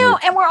thank you. I know,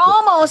 and we're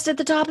almost at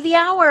the top of the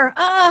hour.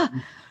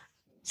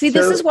 See,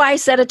 this is why I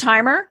set a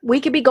timer.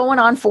 We could be going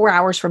on 4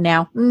 hours from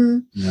now.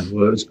 Yeah,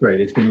 well, it's great.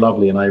 It's been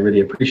lovely, and I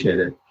really appreciate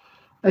it.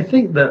 I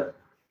think that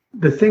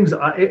the things,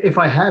 if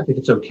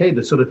it's okay,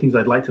 the sort of things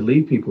I'd like to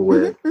leave people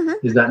with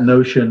is that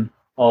notion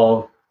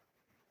of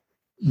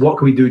what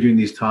can we do during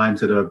these times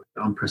that are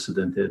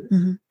unprecedented.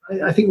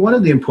 I think one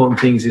of the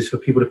important things is for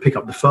people to pick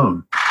up the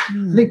phone.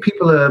 I think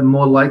people are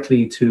more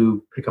likely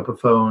to pick up a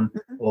phone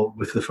or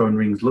if the phone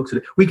rings, looks at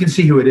it. We can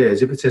see who it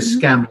is. If it says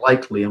scam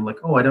likely, I'm like,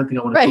 oh, I don't think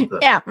I want to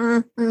talk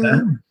that.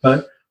 Yeah.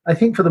 But I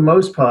think for the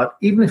most part,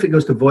 even if it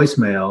goes to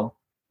voicemail,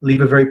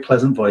 leave a very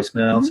pleasant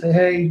voicemail. Say,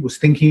 hey, was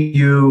thinking of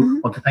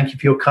you, want to thank you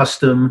for your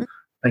custom.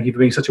 Thank you for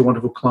being such a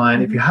wonderful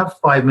client. If you have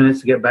 5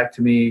 minutes to get back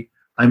to me,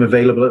 I'm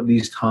available at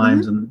these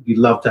times, and we'd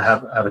love to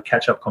have a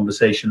catch-up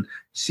conversation,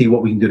 see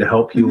what we can do to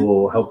help you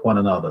or help one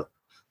another.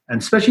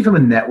 And especially from a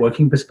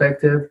networking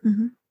perspective,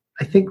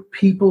 I think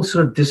people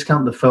sort of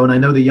discount the phone. I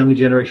know the younger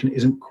generation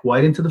isn't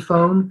quite into the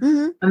phone,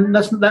 and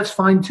that's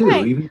fine too.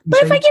 Right.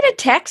 But if I get a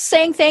text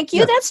saying thank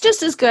you, that's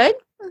just as good.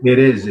 It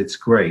is. It's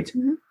great.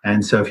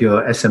 And so if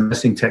you're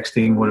SMSing,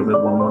 texting,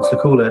 whatever one wants to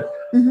call it,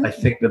 I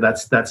think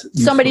that's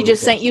somebody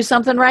just sent you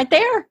something right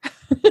there.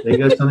 There you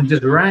go. Something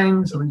just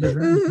rang. A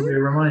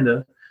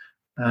reminder.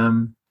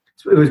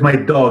 It was my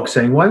dog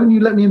saying, "Why wouldn't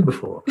you let me in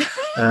before?"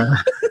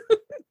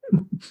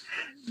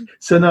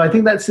 So no, I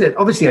think that's it.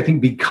 Obviously, I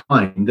think be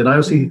kind, and I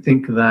also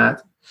think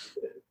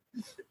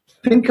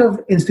of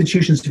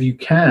institutions if you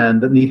can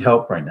that need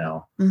help right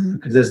now,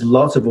 because there's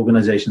lots of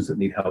organizations that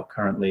need help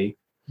currently,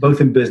 both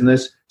in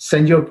business.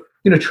 Send your,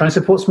 try and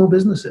support small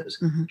businesses.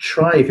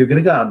 Try, if you're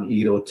going to go out and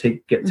eat or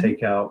get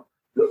takeout.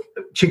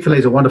 Chick-fil-A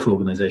is a wonderful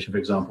organization, for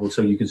example,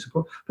 so you can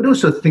support, but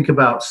also think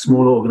about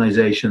smaller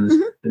organizations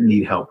that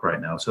need help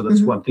right now. So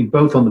that's one thing,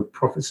 both on the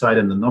profit side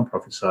and the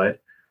non-profit side,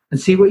 and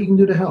see what you can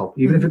do to help,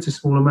 even if it's a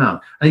small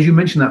amount. And as you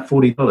mentioned, that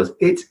 $40,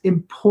 it's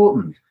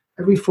important.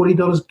 Every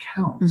 $40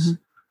 counts.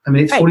 I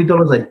mean, it's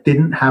 $40 I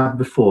didn't have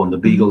before, and the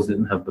Beagles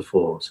didn't have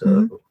before.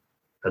 So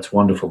that's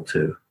wonderful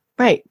too.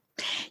 Right.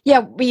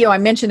 Yeah. I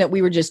mentioned that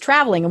we were just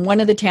traveling, and one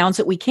of the towns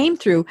that we came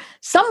through,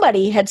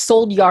 somebody had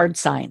sold yard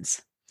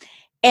signs.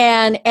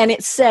 And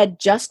it said,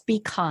 just be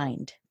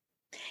kind.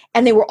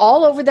 And they were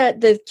all over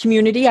the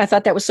community. I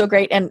thought that was so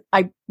great. And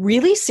I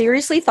really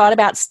seriously thought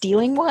about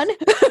stealing one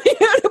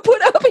to put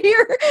up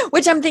here,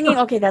 which I'm thinking,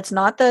 okay, that's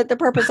not the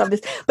purpose of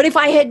this. But if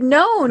I had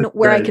known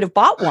where I could have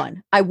bought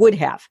one, I would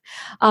have.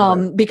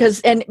 But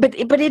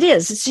it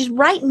is. It's just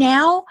right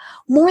now,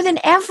 more than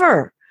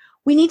ever,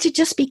 we need to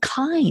just be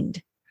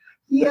kind.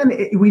 Yeah,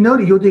 and we know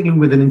that you're dealing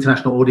with an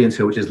international audience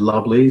here, which is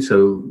lovely.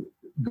 So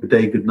good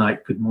day, good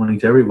night, good morning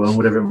to everyone,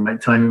 whatever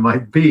time it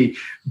might be.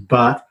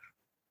 But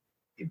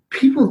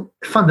people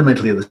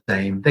fundamentally are the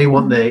same. They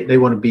want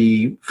to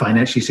be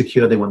financially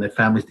secure. They want their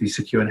families to be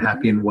secure and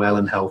happy and well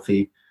and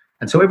healthy.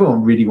 And so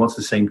everyone really wants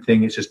the same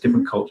thing. It's just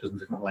different cultures and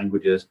different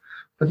languages.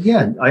 But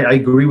yeah, I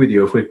agree with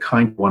you. If we're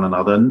kind to one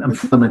another, and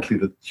fundamentally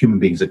the human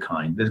beings are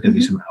kind, there's going to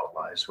be some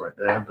outliers right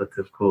there. But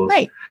of course,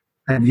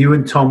 and you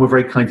and Tom were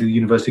very kind to the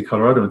University of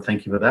Colorado, and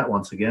thank you for that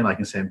once again. I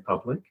can say in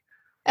public.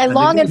 A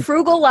long and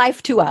frugal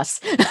life to us.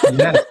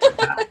 Yes.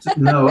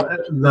 No,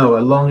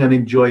 a long and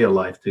enjoy your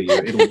life to you.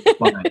 It'll be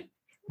fine.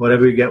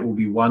 Whatever you get will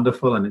be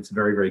wonderful, and it's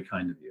very, very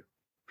kind of you.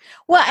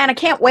 Well, and I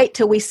can't wait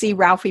till we see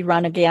Ralphie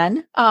run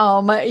again.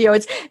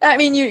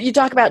 You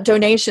talk about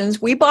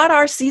donations. We bought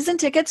our season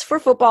tickets for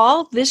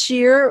football this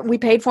year. We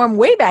paid for them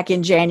way back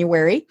in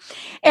January,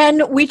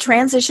 and we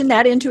transitioned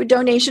that into a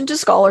donation to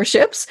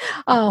scholarships.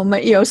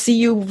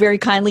 CU very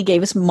kindly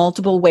gave us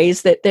multiple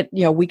ways that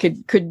we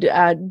could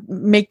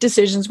make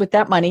decisions with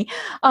that money.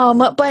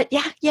 But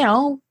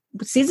yeah,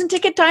 season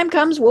ticket time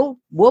comes,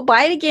 we'll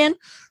buy it again.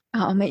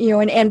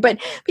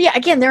 But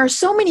again, there are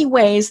so many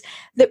ways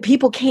that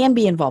people can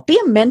be involved. Be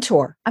a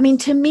mentor. I mean,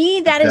 to me,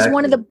 that is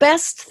one of the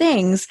best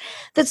things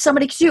that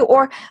somebody can do.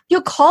 Or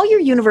you'll call your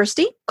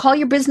university, call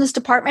your business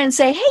department and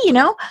say, hey,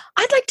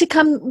 I'd like to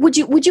come. Would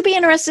you be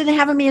interested in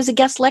having me as a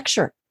guest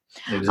lecturer?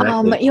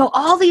 Exactly.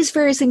 All these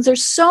various things.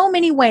 There's so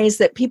many ways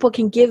that people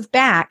can give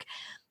back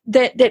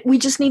that we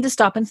just need to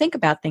stop and think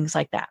about things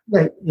like that.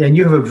 Yeah, and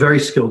you have a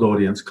very skilled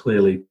audience,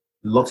 clearly,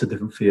 lots of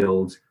different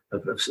fields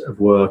of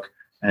work.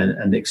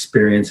 And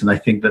experience, and I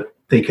think that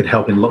they could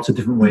help in lots of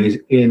different ways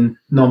in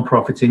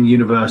nonprofits, in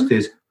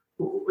universities,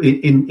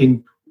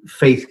 in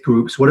faith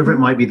groups, whatever it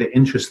might be that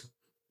interests.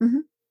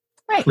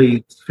 Right.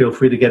 Please feel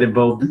free to get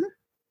involved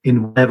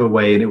in whatever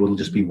way, and it will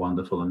just be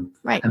wonderful. And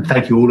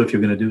thank you all if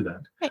you're going to do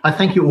that. Right. I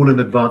thank you all in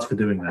advance for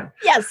doing that.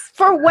 Yes,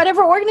 for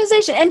whatever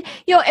organization, and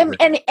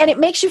and it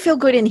makes you feel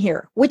good in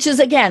here, which is,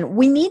 again,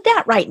 we need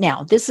that right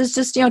now. This is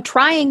just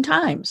trying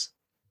times.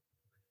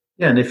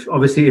 Yeah, and if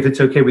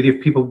it's okay with you,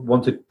 if people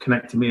want to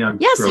connect to me,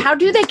 yes. How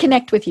do they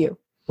connect with you?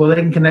 Well, they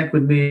can connect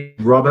with me,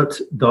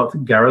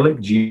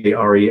 robert.garelick,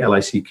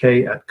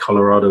 Garelick, at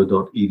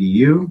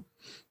colorado.edu.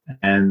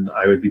 And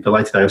I would be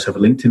delighted. I also have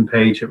a LinkedIn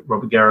page at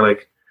Robert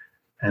Garelick,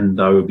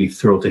 and I would be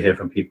thrilled to hear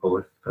from people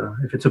if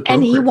it's appropriate.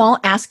 And he won't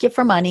ask you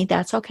for money.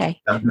 That's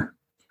okay. But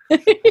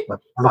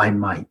I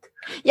might.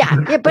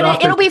 Yeah,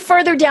 but it'll be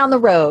further down the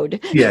road.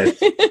 Yes.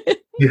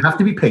 You have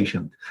to be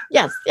patient.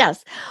 Yes.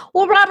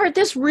 Well, Robert,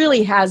 this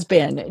really has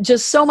been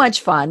just so much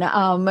fun,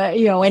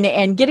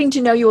 and getting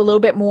to know you a little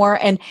bit more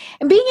and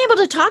being able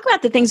to talk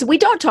about the things that we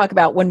don't talk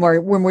about when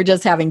we're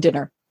just having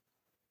dinner.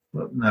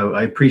 Well, no,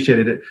 I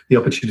appreciated the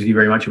opportunity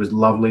very much. It was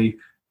lovely.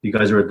 You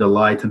guys are a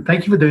delight. And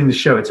thank you for doing the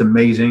show. It's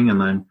amazing.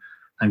 And I'm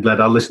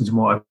glad I'll listen to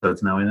more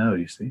episodes now. I know,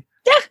 you see.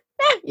 Yeah.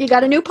 You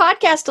got a new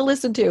podcast to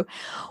listen to.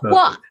 Perfect.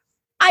 Well,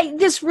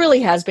 this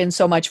really has been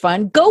so much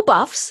fun. Go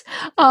Buffs.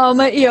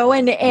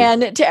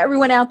 And to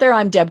everyone out there,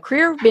 I'm Deb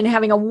Creer. Been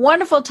having a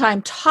wonderful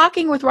time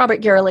talking with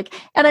Robert Garelick.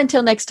 And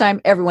until next time,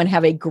 everyone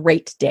have a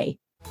great day.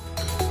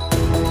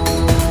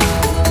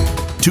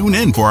 Tune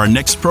in for our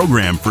next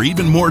program for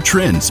even more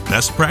trends,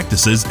 best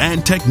practices,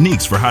 and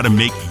techniques for how to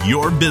make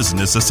your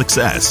business a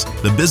success.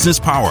 The Business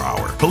Power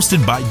Hour,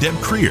 hosted by Deb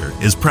Creer,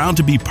 is proud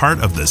to be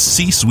part of the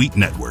C-Suite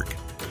Network.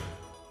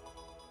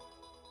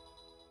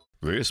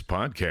 This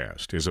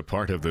podcast is a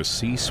part of the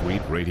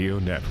C-Suite Radio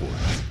Network.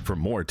 For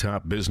more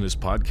top business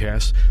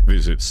podcasts,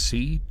 visit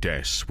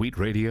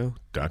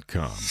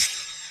c-suiteradio.com.